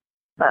from?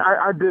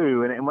 I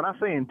do, and when I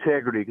say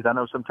integrity, because I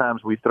know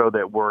sometimes we throw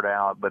that word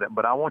out,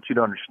 but I want you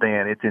to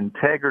understand it's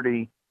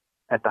integrity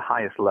at the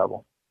highest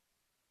level.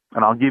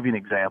 And I'll give you an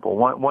example.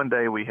 One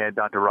day we had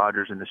Dr.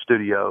 Rogers in the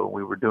studio.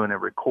 We were doing a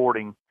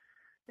recording,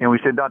 and we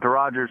said, Dr.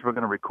 Rogers, we're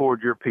going to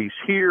record your piece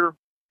here,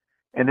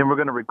 and then we're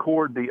going to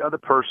record the other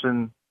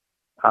person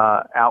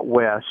out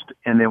west,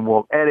 and then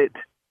we'll edit.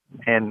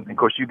 And, of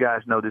course, you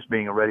guys know this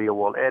being a radio,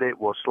 we'll edit,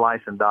 we'll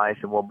slice and dice,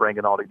 and we'll bring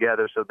it all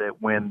together so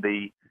that when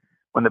the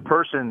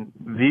person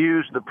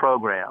views the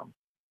program,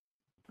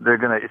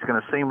 it's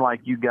going to seem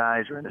like you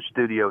guys are in the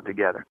studio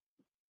together.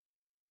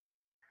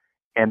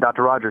 And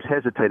Dr. Rogers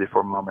hesitated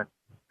for a moment,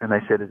 And they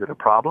said, is it a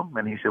problem?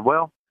 And he said,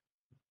 well,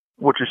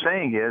 what you're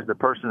saying is the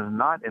person is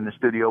not in the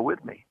studio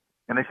with me.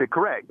 And they said,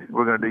 correct.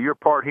 We're going to do your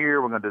part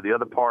here. We're going to do the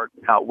other part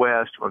out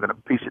west. We're going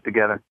to piece it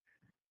together.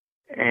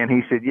 And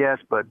he said, yes,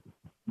 but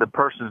the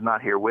person's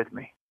not here with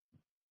me.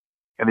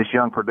 And this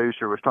young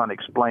producer was trying to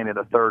explain it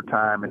a third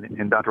time.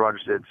 And Dr.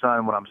 Rogers said,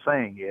 son, what I'm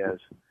saying is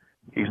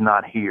he's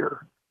not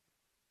here.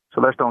 So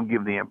let's don't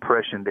give the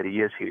impression that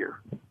he is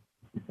here.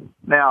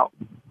 Now,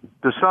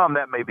 to some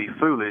that may be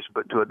foolish,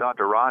 but to a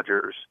Dr.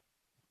 Rogers,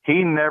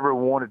 he never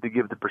wanted to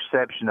give the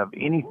perception of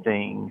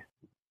anything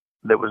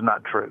that was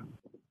not true,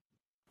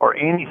 or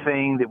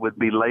anything that would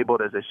be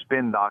labeled as a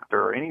spin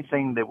doctor, or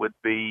anything that would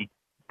be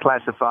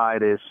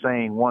classified as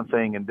saying one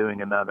thing and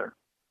doing another.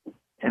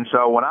 And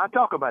so when I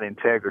talk about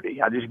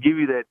integrity, I just give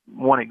you that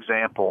one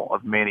example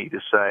of many to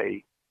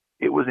say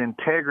it was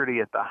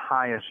integrity at the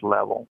highest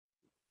level.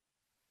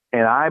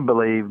 And I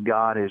believe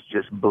God has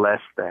just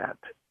blessed that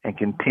and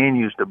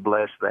continues to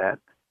bless that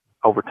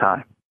over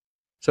time.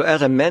 So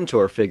as a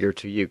mentor figure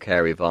to you,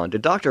 Carrie Vaughn,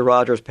 did Dr.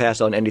 Rogers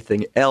pass on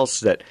anything else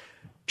that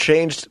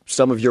changed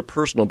some of your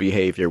personal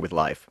behavior with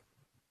life?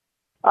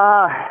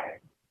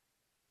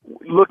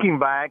 Looking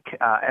back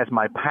as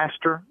my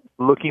pastor,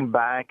 looking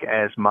back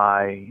as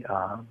my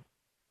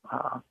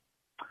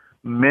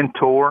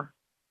mentor,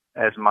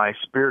 as my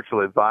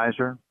spiritual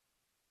advisor,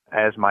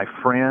 as my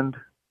friend,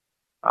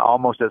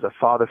 almost as a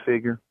father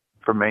figure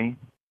for me,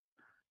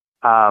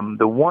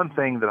 the one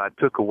thing that I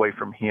took away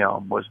from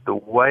him was the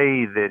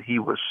way that he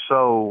was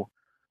so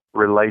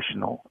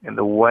relational and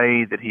the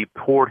way that he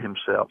poured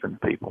himself into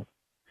people.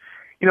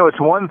 You know,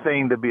 it's one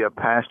thing to be a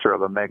pastor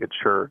of a mega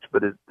church,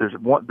 but there's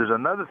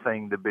another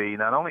thing to be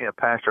not only a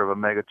pastor of a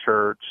mega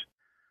church,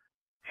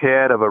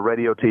 head of a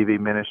radio TV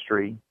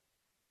ministry,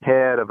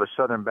 head of a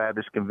Southern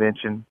Baptist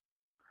convention,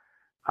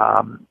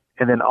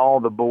 and then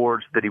all the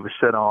boards that he was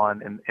set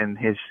on, and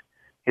his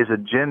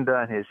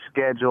agenda and his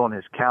schedule and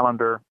his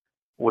calendar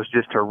was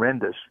just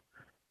horrendous.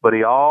 But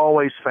he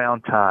always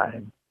found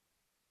time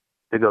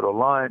to go to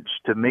lunch,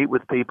 to meet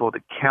with people,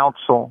 to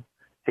counsel.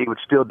 He would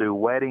still do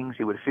weddings.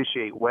 He would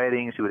officiate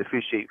weddings. He would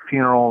officiate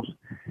funerals.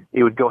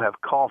 He would go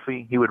have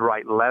coffee. He would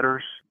write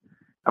letters.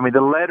 I mean,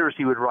 the letters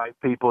he would write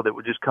people that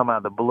would just come out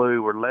of the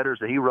blue were letters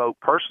that he wrote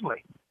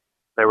personally.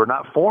 They were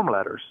not form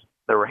letters.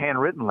 They were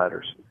handwritten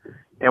letters.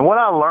 And what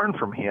I learned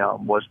from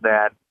him was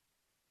that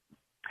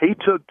he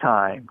took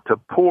time to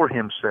pour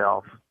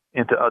himself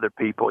into other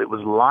people. It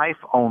was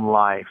life on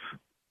life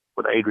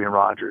with Adrian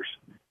Rogers.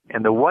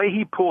 And the way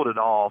he pulled it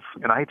off,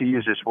 and I hate to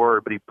use this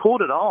word, but he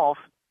pulled it off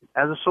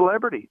as a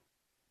celebrity.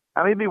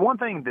 I mean, it'd be one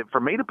thing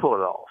for me to pull it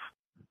off,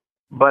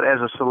 but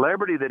as a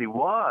celebrity that he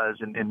was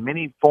in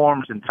many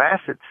forms and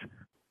facets,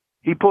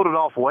 he pulled it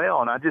off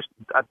well. And I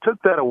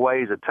took that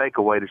away as a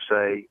takeaway to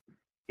say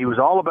he was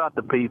all about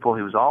the people.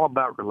 He was all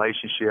about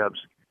relationships,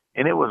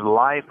 and it was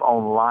life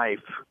on life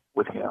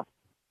with him.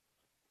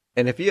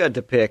 And if you had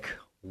to pick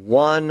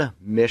one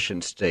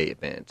mission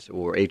statement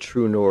or a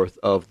true north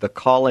of the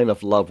calling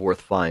of love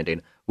worth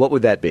finding, what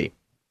would that be?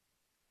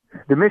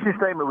 The mission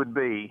statement would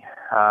be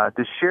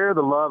to share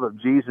the love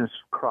of Jesus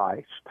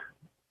Christ,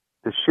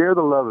 to share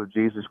the love of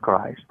Jesus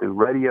Christ through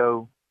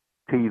radio,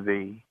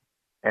 TV,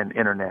 and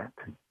internet,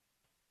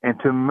 and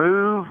to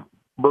move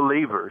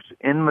believers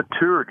in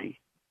maturity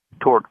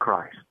toward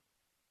Christ.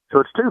 So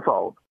it's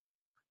twofold.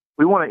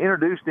 We want to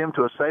introduce them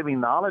to a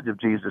saving knowledge of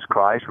Jesus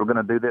Christ. We're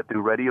going to do that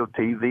through radio,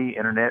 TV,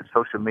 internet,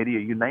 social media,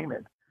 you name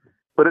it.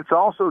 But it's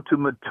also to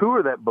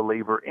mature that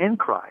believer in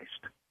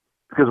Christ,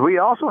 because we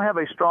also have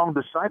a strong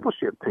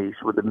discipleship piece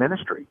with the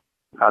ministry.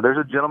 There's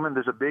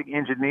a big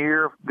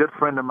engineer, good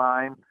friend of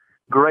mine,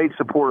 great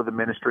supporter of the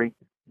ministry.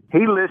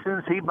 He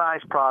listens, he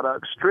buys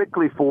products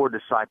strictly for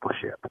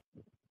discipleship.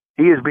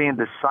 He is being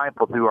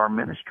discipled through our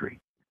ministry.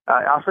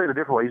 I'll say it a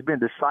different way. He's been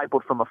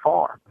discipled from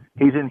afar.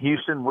 He's in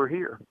Houston. We're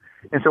here.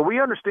 And so we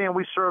understand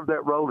we serve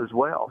that role as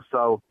well.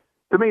 So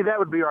to me, that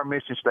would be our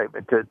mission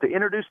statement, to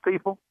introduce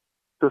people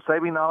to a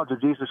saving knowledge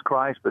of Jesus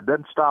Christ, but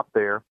doesn't stop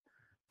there,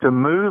 to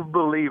move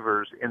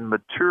believers in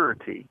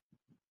maturity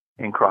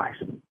in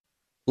Christ.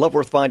 Love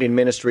Worth Finding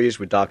Ministries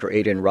with Dr.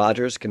 Adrian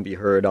Rogers can be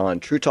heard on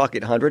True Talk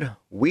 800,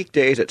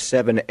 weekdays at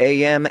 7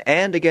 a.m.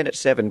 and again at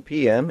 7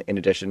 p.m., in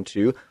addition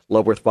to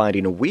Love Worth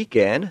Finding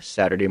Weekend,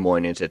 Saturday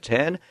mornings at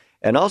 10,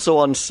 and also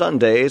on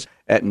Sundays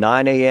at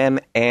 9 a.m.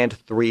 and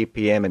 3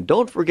 p.m. And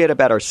don't forget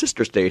about our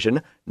sister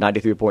station,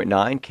 93.9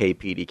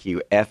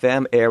 KPDQ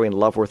FM, airing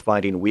Love Worth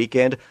Finding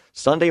Weekend,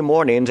 Sunday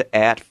mornings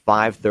at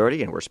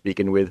 5:30. And we're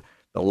speaking with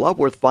the Love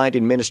Worth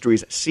Finding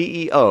Ministries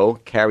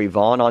CEO, Carrie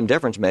Vaughn, on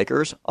Difference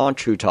Makers on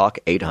True Talk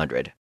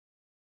 800.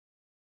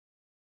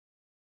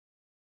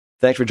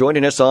 Thanks for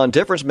joining us on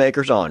Difference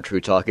Makers on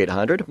True Talk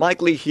 800.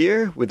 Mike Lee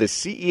here with the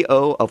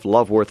CEO of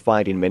Love Worth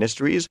Finding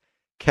Ministries,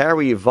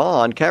 Carrie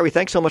Vaughn. Carrie,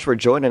 thanks so much for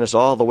joining us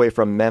all the way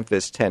from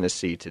Memphis,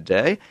 Tennessee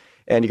today.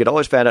 And you can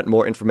always find out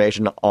more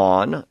information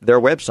on their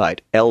website,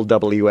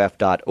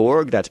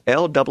 lwf.org. That's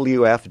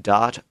lwf.org.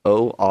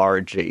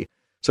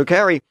 So,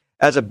 Carrie,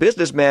 as a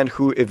businessman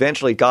who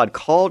eventually God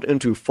called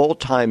into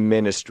full-time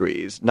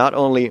ministries, not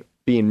only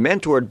being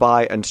mentored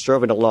by and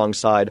serving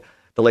alongside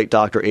the late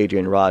Dr.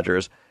 Adrian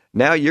Rogers.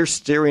 Now you're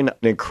steering an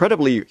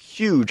incredibly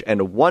huge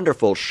and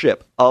wonderful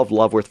ship of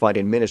Love Worth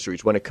Finding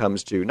Ministries when it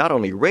comes to not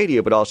only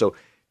radio, but also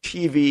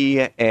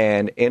TV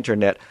and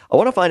internet. I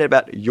want to find out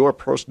about your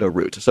personal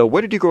roots. So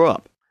where did you grow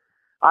up?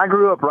 I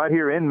grew up right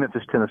here in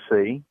Memphis,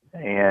 Tennessee,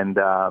 and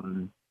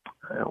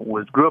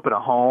grew up in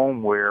a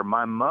home where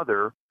my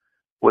mother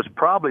was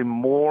probably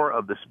more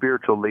of the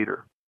spiritual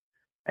leader.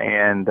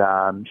 And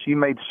she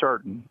made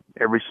certain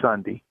every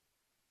Sunday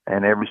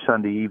and every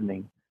Sunday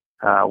evening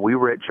we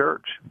were at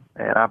church.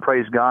 And I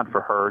praise God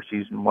for her.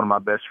 She's one of my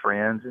best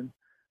friends and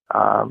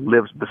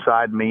lives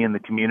beside me in the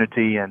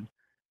community and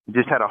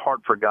just had a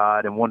heart for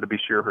God and wanted to be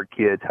sure her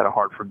kids had a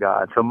heart for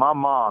God. So my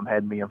mom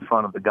had me in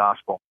front of the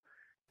gospel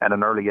at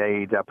an early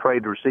age. I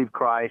prayed to receive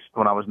Christ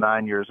when I was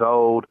 9 years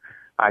old.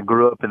 I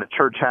grew up in the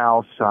church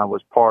house. I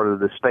was part of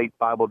the state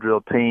Bible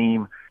drill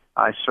team.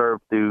 I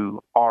served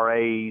through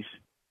RAs.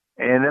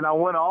 And then I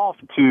went off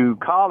to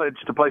college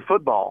to play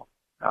football.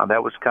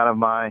 That was kind of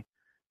my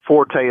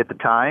forte at the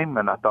time,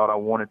 and I thought I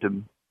wanted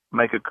to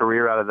make a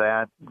career out of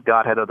that.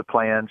 God had other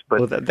plans. But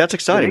Well, that's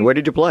exciting. Where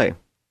did you play?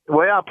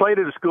 Well, I played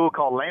at a school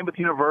called Lambeth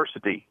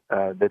University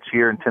that's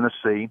here in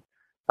Tennessee,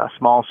 a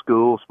small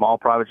school, small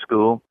private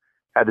school.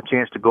 Had the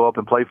chance to go up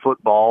and play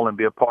football and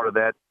be a part of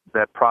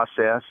that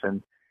process.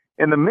 And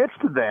in the midst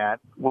of that,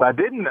 what I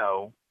didn't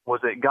know was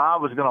that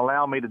God was going to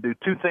allow me to do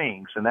two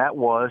things, and that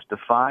was to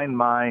find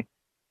my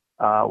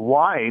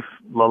wife,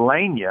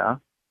 Lelania,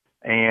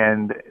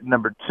 and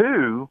number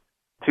two,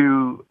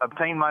 to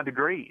obtain my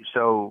degree.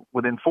 So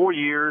within 4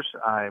 years,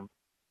 I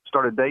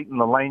started dating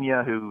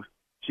Lelania,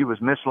 she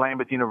was Miss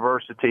Lambeth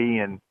University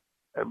and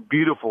a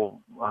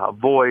beautiful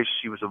voice.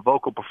 She was a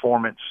vocal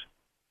performance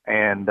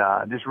and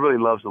just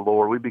really loves the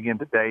Lord. We began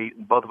to date,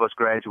 and both of us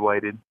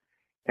graduated.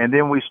 And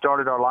then we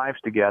started our lives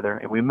together,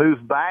 and we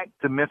moved back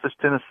to Memphis,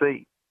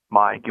 Tennessee,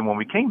 Mike. And when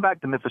we came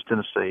back to Memphis,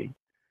 Tennessee,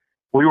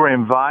 we were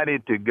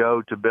invited to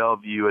go to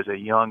Bellevue as a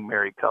young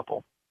married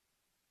couple.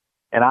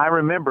 And I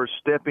remember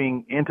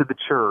stepping into the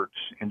church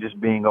and just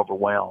being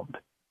overwhelmed,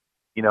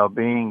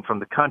 being from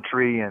the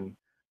country and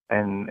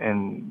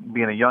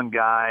being a young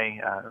guy.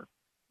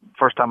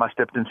 First time I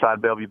stepped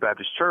inside Bellevue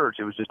Baptist Church,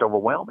 it was just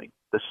overwhelming,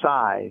 the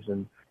size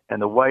and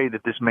the way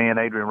that this man,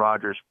 Adrian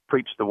Rogers,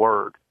 preached the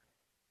word.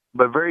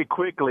 But very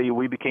quickly,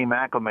 we became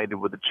acclimated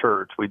with the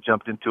church. We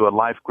jumped into a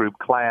life group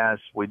class.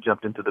 We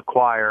jumped into the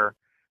choir.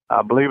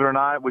 Believe it or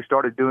not, we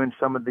started doing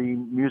some of the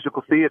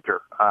musical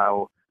theater.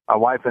 My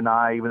wife and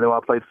I, even though I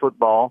played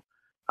football,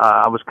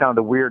 I was kind of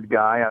the weird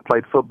guy. I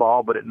played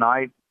football, but at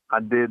night I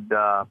did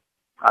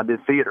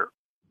theater.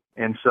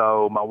 And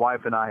so my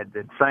wife and I had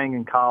sang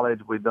in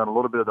college. We'd done a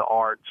little bit of the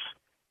arts.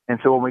 And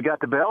so when we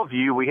got to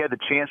Bellevue, we had the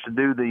chance to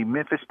do the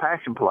Memphis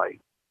Passion Play.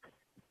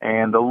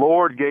 And the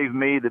Lord gave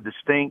me the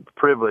distinct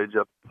privilege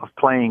of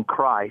playing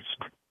Christ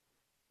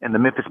in the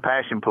Memphis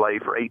Passion Play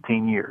for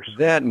 18 years.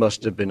 That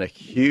must have been a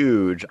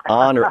huge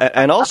honor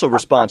and also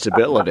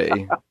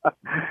responsibility.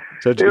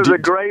 So it was a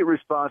great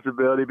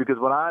responsibility because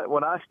when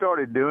I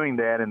started doing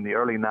that in the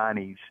early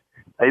 90s,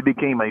 it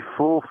became a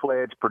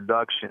full-fledged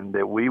production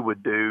that we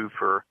would do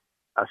for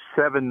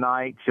 7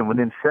 nights. And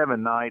within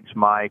 7 nights,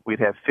 Mike, we'd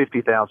have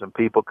 50,000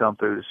 people come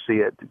through to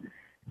see it.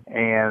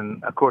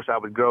 And, of course, I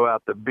would grow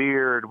out the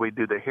beard. We'd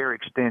do the hair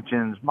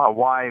extensions. My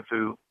wife,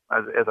 who,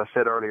 as I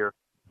said earlier,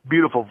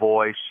 beautiful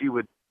voice, she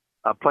would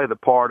play the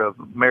part of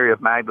Mary of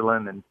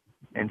Magdalene,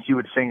 and she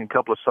would sing a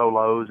couple of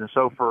solos. And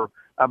so for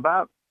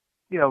about,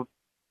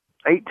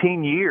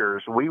 18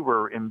 years, we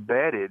were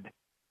embedded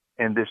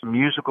in this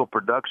musical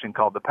production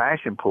called The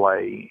Passion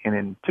Play. And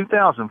in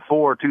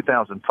 2004,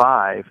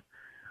 2005,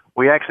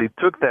 we actually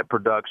took that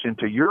production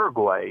to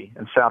Uruguay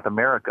in South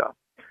America.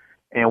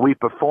 And we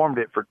performed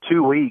it for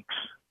 2 weeks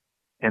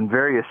in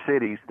various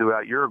cities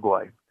throughout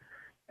Uruguay.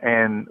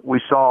 And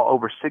we saw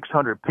over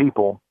 600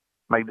 people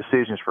make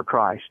decisions for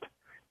Christ.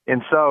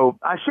 And so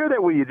I share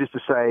that with you just to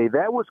say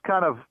that was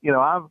kind of,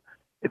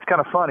 it's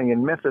kind of funny.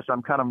 In Memphis,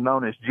 I'm kind of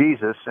known as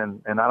Jesus,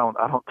 and I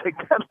don't take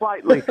that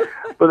lightly.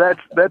 But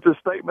that's a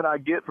statement I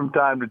get from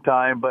time to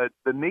time. But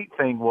the neat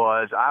thing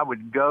was I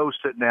would go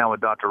sit down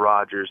with Dr.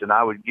 Rogers, and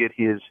I would get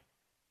his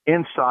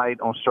insight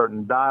on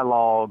certain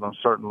dialogue, on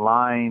certain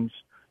lines,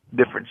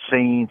 different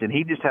scenes, and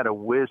he just had a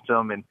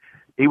wisdom, and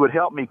he would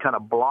help me kind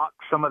of block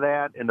some of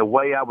that. And the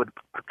way I would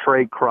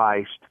portray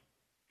Christ,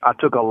 I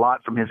took a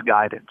lot from his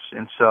guidance.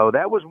 And so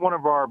that was one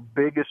of our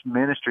biggest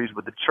ministries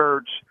with the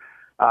church.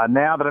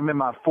 Now that I'm in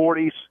my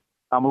 40s,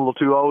 I'm a little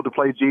too old to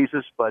play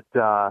Jesus, but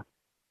that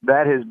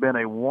has been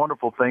a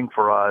wonderful thing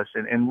for us,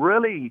 and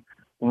really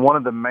one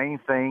of the main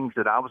things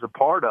that I was a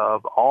part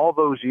of all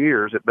those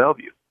years at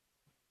Bellevue.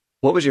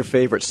 What was your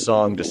favorite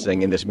song to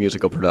sing in this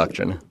musical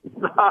production?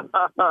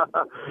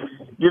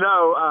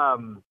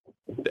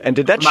 And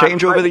did that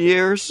change over the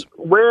years?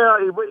 Well,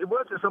 it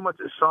wasn't so much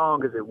a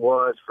song as it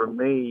was for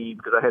me,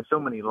 because I had so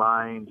many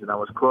lines and I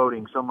was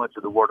quoting so much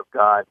of the Word of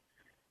God.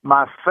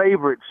 My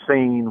favorite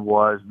scene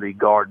was the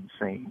garden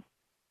scene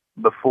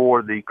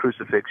before the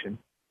crucifixion.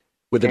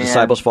 With the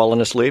disciples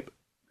falling asleep?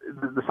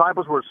 the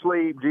disciples were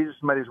asleep. Jesus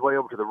made his way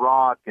over to the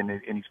rock, and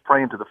he's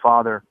praying to the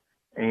Father.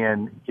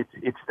 And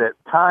it's that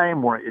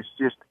time where it's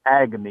just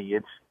agony.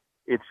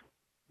 It's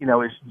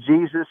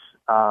Jesus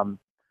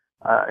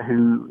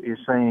who is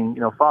saying,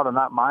 Father,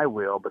 not my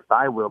will, but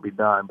thy will be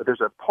done. But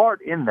there's a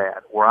part in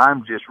that where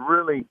I'm just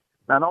really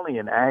not only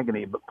in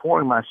agony, but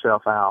pouring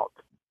myself out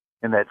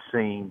in that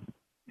scene.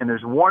 And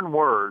there's one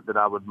word that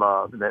I would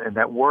love, and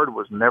that word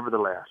was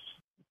nevertheless.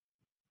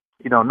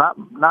 Not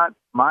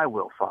my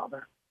will,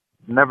 Father.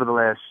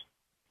 Nevertheless,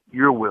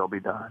 your will be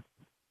done.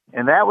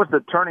 And that was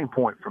the turning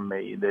point for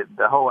me, that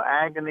the whole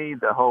agony,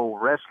 the whole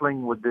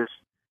wrestling with this,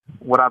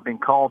 what I've been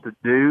called to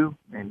do.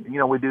 And,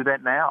 we do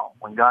that now.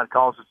 When God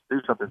calls us to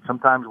do something,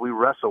 sometimes we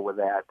wrestle with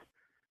that.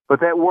 But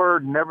that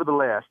word,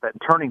 nevertheless, that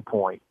turning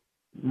point,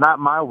 not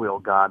my will,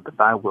 God, but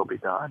thy will be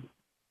done,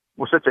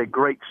 was such a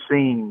great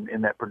scene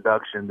in that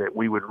production that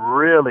we would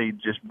really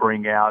just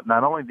bring out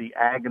not only the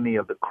agony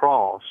of the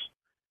cross,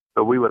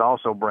 but we would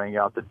also bring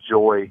out the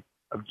joy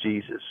of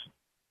Jesus.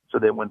 So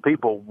that when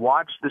people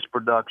watch this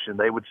production,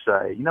 they would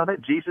say,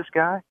 that Jesus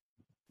guy,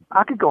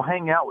 I could go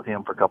hang out with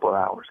him for a couple of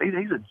hours.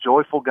 He's a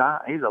joyful guy.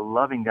 He's a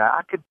loving guy.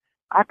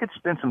 I could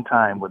spend some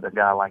time with a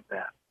guy like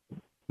that.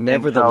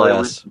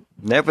 Nevertheless,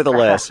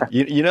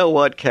 you know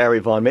what, Carrie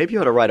Vaughn? Maybe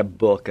you ought to write a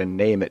book and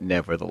name it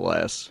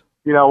Nevertheless.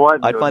 You know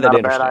what? I find that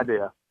interesting. Not a bad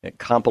idea. A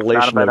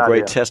compilation of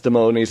great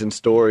testimonies and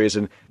stories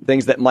and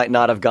things that might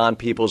not have gone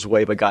people's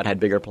way, but God had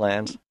bigger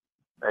plans.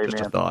 Amen.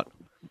 Just a thought.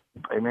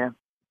 Amen.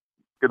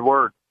 Good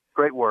word.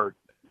 Great word.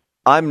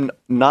 I'm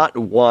not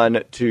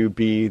one to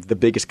be the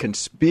biggest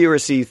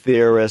conspiracy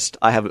theorist.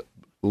 I have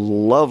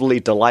lovely,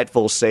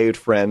 delightful, saved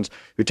friends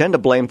who tend to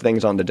blame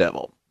things on the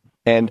devil.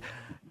 And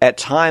at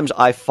times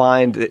I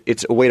find that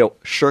it's a way to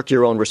shirk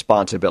your own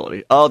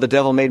responsibility. Oh, the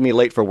devil made me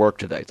late for work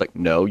today. It's like,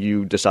 no,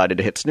 you decided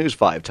to hit snooze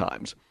 5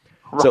 times.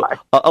 Right. So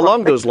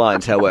along those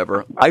lines,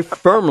 however, I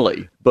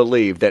firmly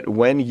believe that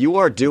when you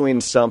are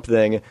doing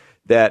something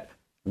that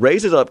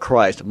raises up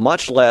Christ,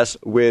 much less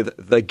with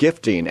the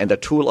gifting and the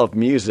tool of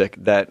music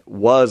that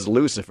was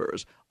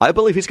Lucifer's, I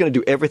believe he's going to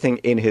do everything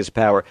in his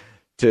power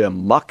to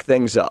muck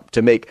things up,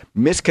 to make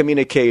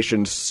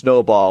miscommunications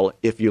snowball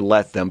if you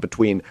let them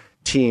between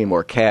team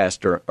or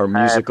cast or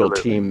musical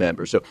team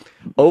members. So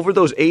over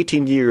those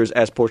 18 years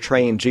as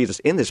portraying Jesus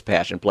in this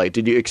Passion Play,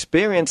 did you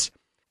experience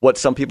what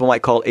some people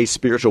might call a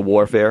spiritual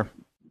warfare?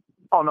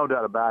 Oh, no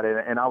doubt about it.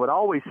 And I would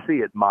always see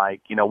it,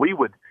 Mike.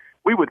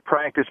 We would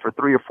practice for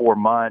 3 or 4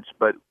 months,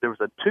 but there was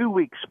a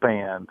 2-week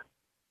span,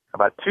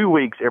 about 2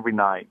 weeks every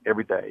night,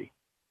 every day,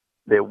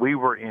 that we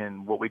were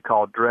in what we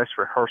call dress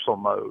rehearsal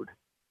mode.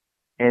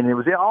 And it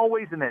was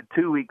always in that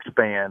 2-week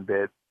span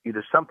that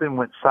either something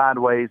went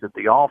sideways at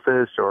the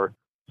office or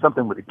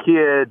something with the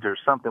kids or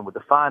something with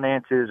the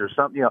finances or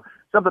something,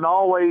 something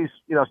always,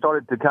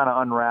 started to kind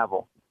of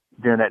unravel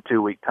during that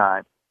 2-week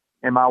time.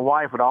 And my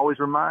wife would always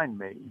remind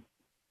me,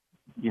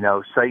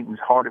 Satan's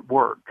hard at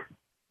work.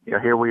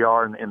 Here we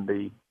are in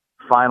the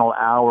final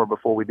hour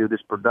before we do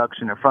this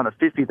production in front of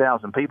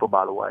 50,000 people,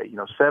 by the way,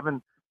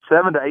 7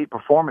 to 8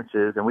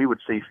 performances, and we would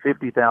see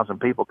 50,000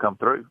 people come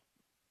through.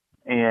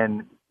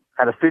 And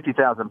out of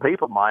 50,000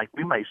 people, Mike,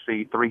 we may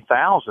see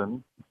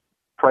 3,000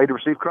 pray to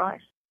receive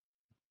Christ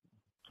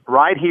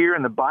right here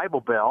in the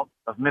Bible Belt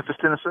of Memphis,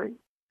 Tennessee.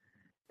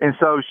 And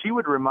so she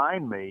would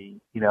remind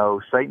me,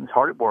 Satan's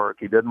hard at work.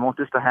 He doesn't want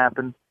this to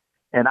happen.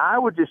 And I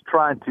would just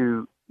try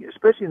to,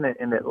 especially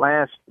in that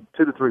last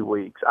 2 to 3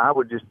 weeks, I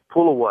would just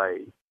pull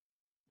away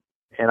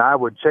and I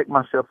would check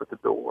myself at the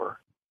door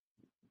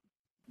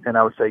and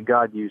I would say,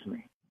 God, use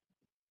me.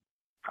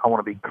 I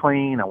want to be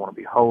clean. I want to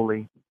be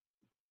holy.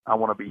 I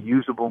want to be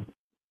usable.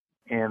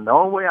 And the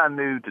only way I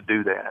knew to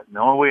do that, the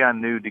only way I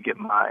knew to get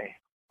my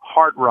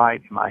heart right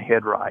and my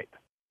head right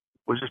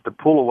was just to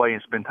pull away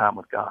and spend time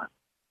with God.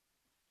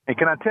 And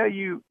can I tell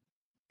you,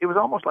 it was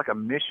almost like a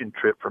mission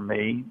trip for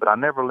me, but I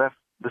never left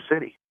the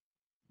city.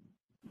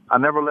 I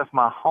never left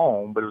my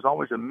home, but it was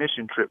always a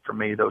mission trip for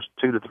me, those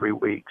 2 to 3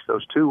 weeks,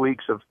 those 2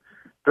 weeks of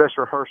dress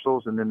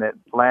rehearsals and then that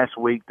last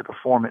week to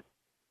perform it.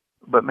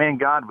 But, man,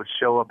 God would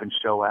show up and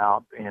show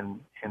out and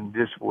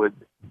just would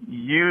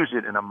use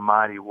it in a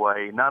mighty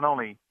way, not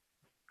only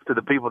to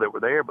the people that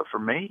were there, but for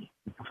me,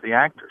 for the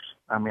actors.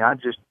 I mean,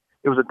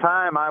 it was a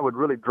time I would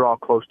really draw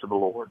close to the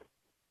Lord.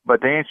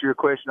 But to answer your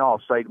question,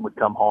 Satan would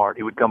come hard.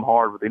 He would come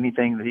hard with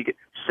anything that he could.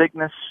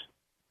 Sickness,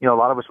 a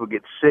lot of us would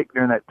get sick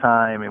during that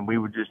time, and we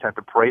would just have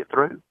to pray it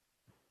through.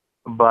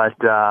 But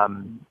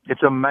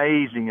it's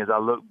amazing as I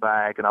look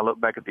back, and I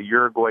look back at the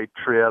Uruguay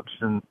trips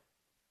and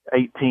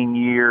 18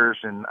 years,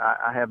 and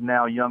I have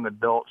now young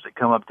adults that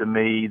come up to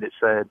me that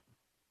said,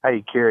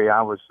 hey, Kerry,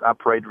 I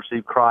prayed to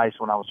receive Christ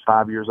when I was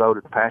 5 years old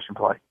at the Passion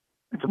Play.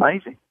 It's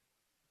amazing.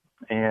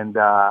 And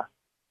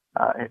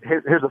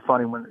here's a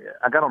funny one.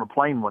 I got on a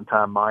plane one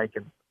time, Mike,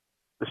 and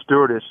the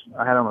stewardess,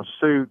 I had on a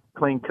suit,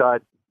 clean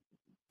cut,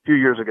 a few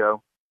years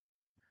ago.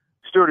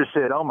 The stewardess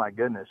said, oh, my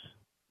goodness,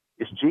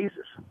 it's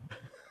Jesus.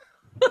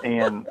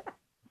 And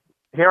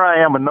here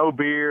I am with no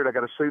beard. I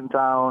got a suit and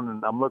tie on,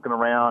 and I'm looking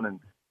around, and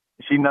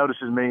she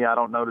notices me. I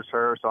don't notice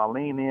her. So I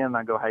lean in, and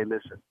I go, hey,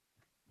 listen,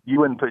 you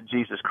wouldn't put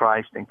Jesus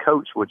Christ in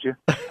coach, would you?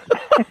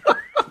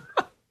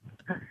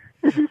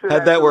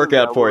 How'd that work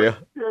out for you?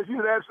 Yes, you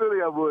said,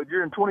 absolutely I would.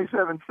 You're in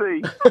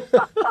 27C.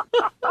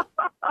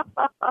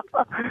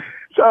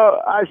 So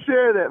I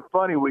share that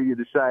funny with you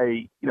to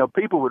say,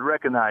 people would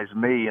recognize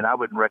me and I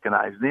wouldn't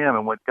recognize them.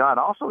 And what God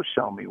also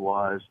showed me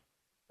was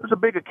there's a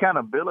big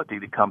accountability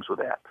that comes with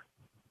that.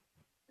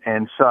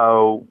 And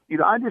so,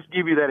 I just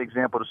give you that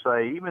example to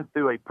say, even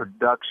through a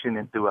production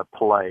and through a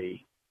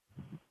play,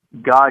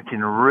 God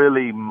can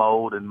really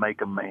mold and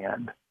make a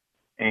man.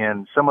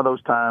 And some of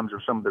those times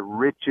are some of the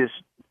richest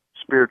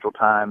spiritual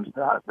times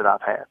that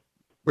I've had.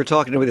 We're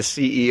talking with the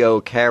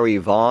CEO, Carrie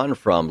Vaughn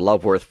from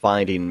Love Worth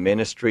Finding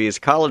Ministries,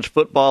 college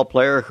football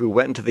player who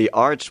went into the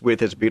arts with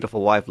his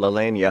beautiful wife,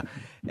 Lelania,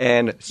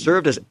 and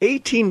served as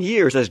 18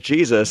 years as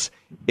Jesus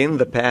in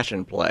the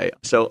Passion Play.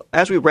 So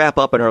as we wrap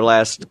up in our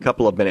last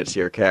couple of minutes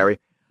here, Carrie,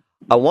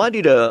 I want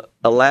you to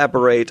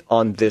elaborate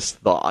on this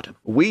thought.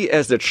 We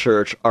as the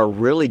church are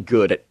really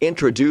good at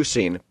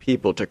introducing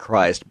people to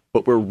Christ,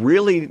 but we're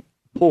really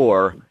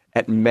poor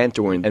at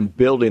mentoring and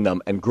building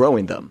them and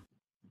growing them.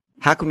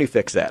 How can we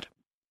fix that?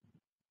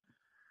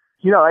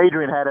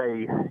 Adrian had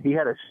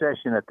a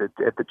session at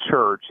the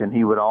church, and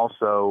he would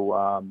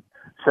also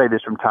say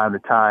this from time to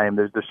time.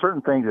 There's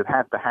certain things that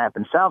have to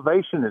happen.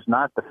 Salvation is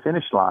not the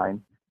finish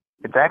line;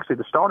 it's actually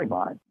the starting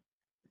line.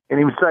 And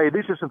he would say,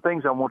 "These are some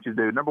things I want you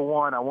to do. Number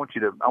one, I want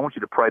you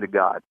to pray to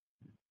God.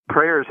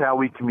 Prayer is how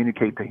we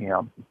communicate to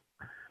Him.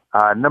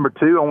 Number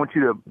two, I want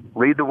you to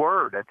read the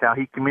Word. That's how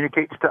He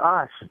communicates to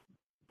us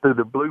through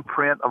the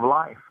blueprint of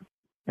life.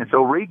 And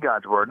so, read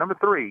God's Word. Number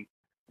three."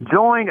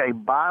 Join a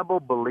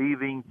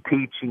Bible-believing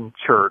teaching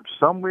church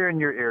somewhere in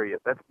your area.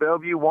 If that's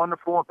Bellevue,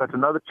 wonderful. If that's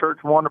another church,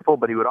 wonderful.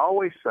 But he would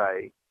always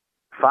say,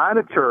 find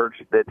a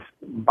church that's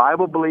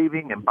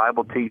Bible-believing and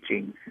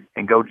Bible-teaching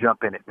and go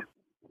jump in it.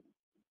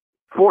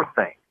 Fourth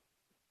thing,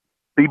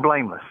 be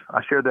blameless.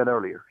 I shared that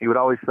earlier. He would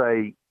always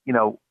say,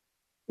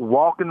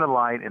 walk in the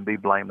light and be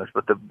blameless.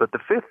 But the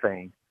fifth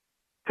thing,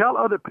 tell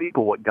other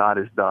people what God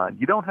has done.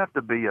 You don't have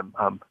to be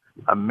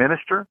a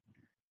minister.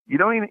 You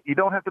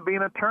don't have to be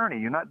an attorney.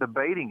 You're not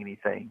debating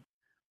anything,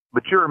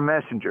 but you're a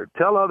messenger.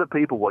 Tell other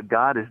people what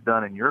God has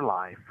done in your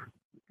life,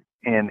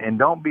 and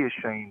don't be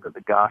ashamed of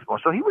the gospel.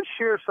 So he would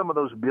share some of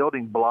those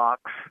building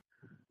blocks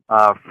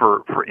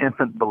for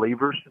infant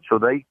believers, so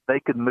they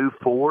could move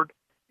forward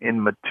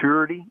in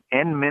maturity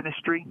and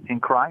ministry in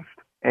Christ.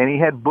 And he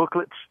had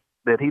booklets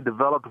that he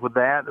developed with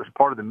that as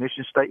part of the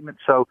mission statement.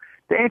 So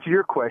to answer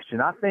your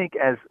question, I think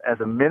as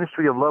a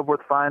ministry of Love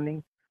Worth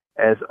Finding,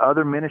 as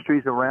other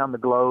ministries around the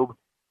globe,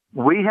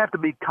 we have to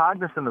be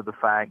cognizant of the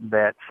fact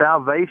that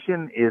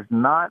salvation is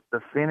not the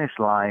finish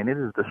line, it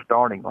is the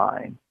starting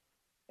line.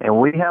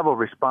 And we have a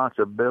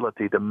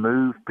responsibility to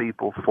move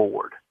people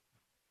forward.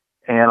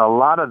 And a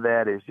lot of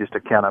that is just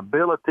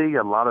accountability.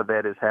 A lot of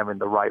that is having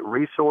the right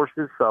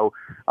resources. So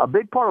a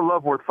big part of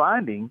Love Worth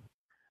Finding,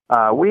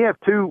 we have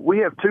two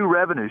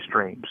revenue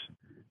streams.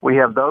 We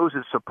have those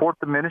that support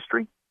the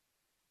ministry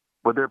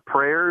with their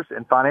prayers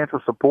and financial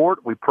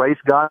support. We praise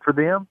God for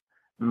them.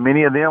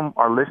 Many of them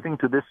are listening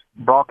to this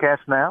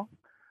broadcast now.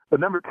 But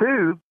number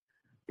two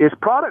is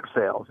product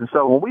sales. And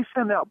so when we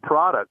send out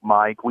product,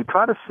 Mike, we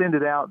try to send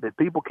it out that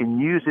people can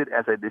use it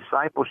as a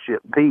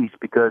discipleship piece,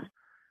 because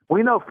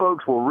we know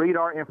folks will read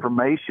our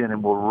information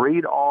and will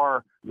read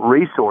our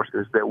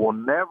resources that will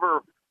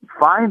never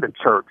find a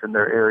church in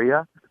their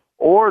area,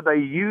 or they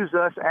use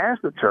us as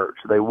the church.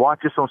 They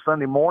watch us on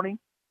Sunday morning,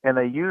 and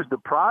they use the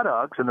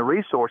products and the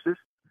resources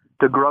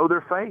to grow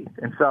their faith.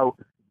 And so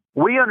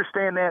we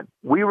understand that.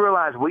 We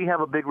realize we have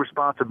a big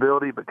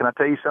responsibility, but can I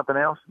tell you something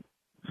else?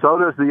 So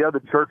does the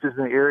other churches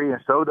in the area,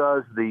 and so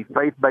does the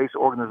faith-based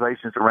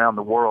organizations around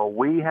the world.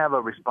 We have a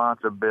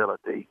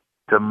responsibility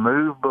to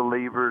move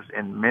believers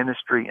in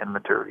ministry and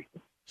maturity.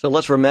 So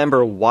let's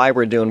remember why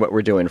we're doing what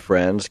we're doing,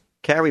 friends.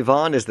 Carrie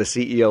Vaughn is the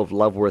CEO of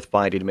Love Worth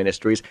Finding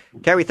Ministries.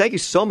 Carrie, thank you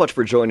so much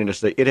for joining us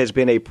today. It has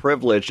been a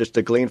privilege just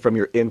to glean from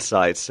your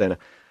insights, and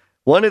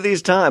one of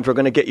these times, we're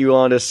going to get you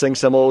on to sing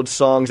some old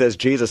songs as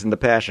Jesus in the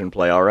Passion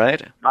Play, all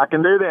right? I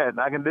can do that.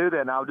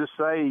 And I'll just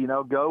say,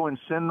 go and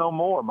sin no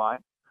more, Mike.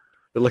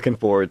 We're looking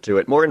forward to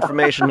it. More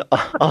information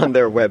on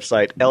their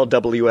website,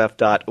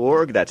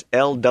 lwf.org. That's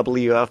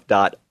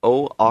lwf.org.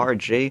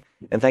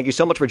 And thank you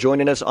so much for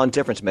joining us on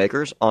Difference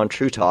Makers on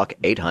True Talk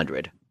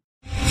 800.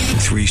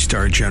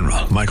 3-star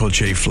General Michael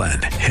J.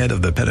 Flynn, head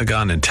of the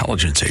Pentagon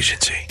Intelligence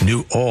Agency,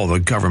 knew all the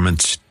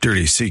government's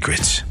dirty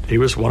secrets. He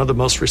was one of the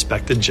most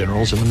respected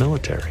generals in the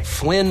military.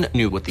 Flynn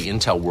knew what the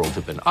intel world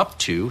had been up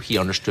to. He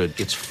understood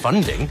its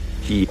funding.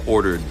 He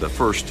ordered the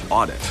first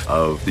audit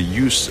of the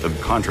use of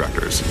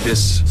contractors.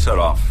 This set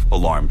off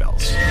alarm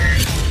bells.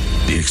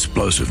 The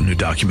explosive new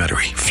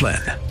documentary,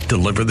 Flynn,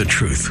 Deliver the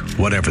Truth,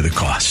 Whatever the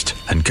Cost,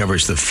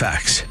 uncovers the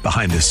facts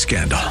behind this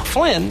scandal.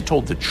 Flynn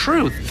told the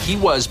truth. He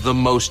was the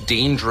most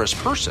dangerous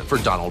person for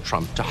Donald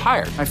Trump to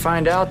hire. I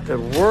find out the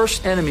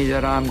worst enemy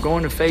that I'm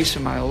going to face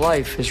in my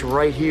life is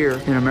right here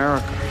in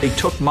America. They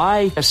took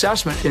my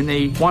assessment and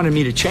they wanted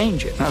me to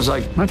change it. And I was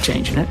like, I'm not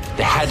changing it.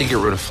 They had to get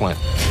rid of Flynn.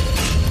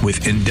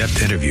 With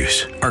in-depth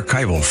interviews,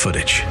 archival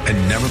footage,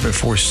 and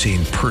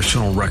never-before-seen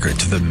personal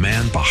records of the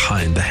man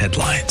behind the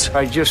headlines.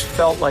 I just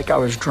felt like I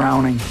was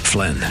drowning.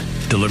 Flynn,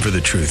 deliver the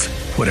truth,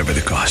 whatever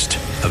the cost.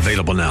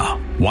 Available now.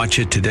 Watch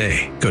it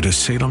today. Go to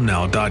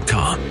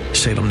salemnow.com.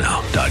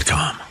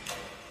 salemnow.com.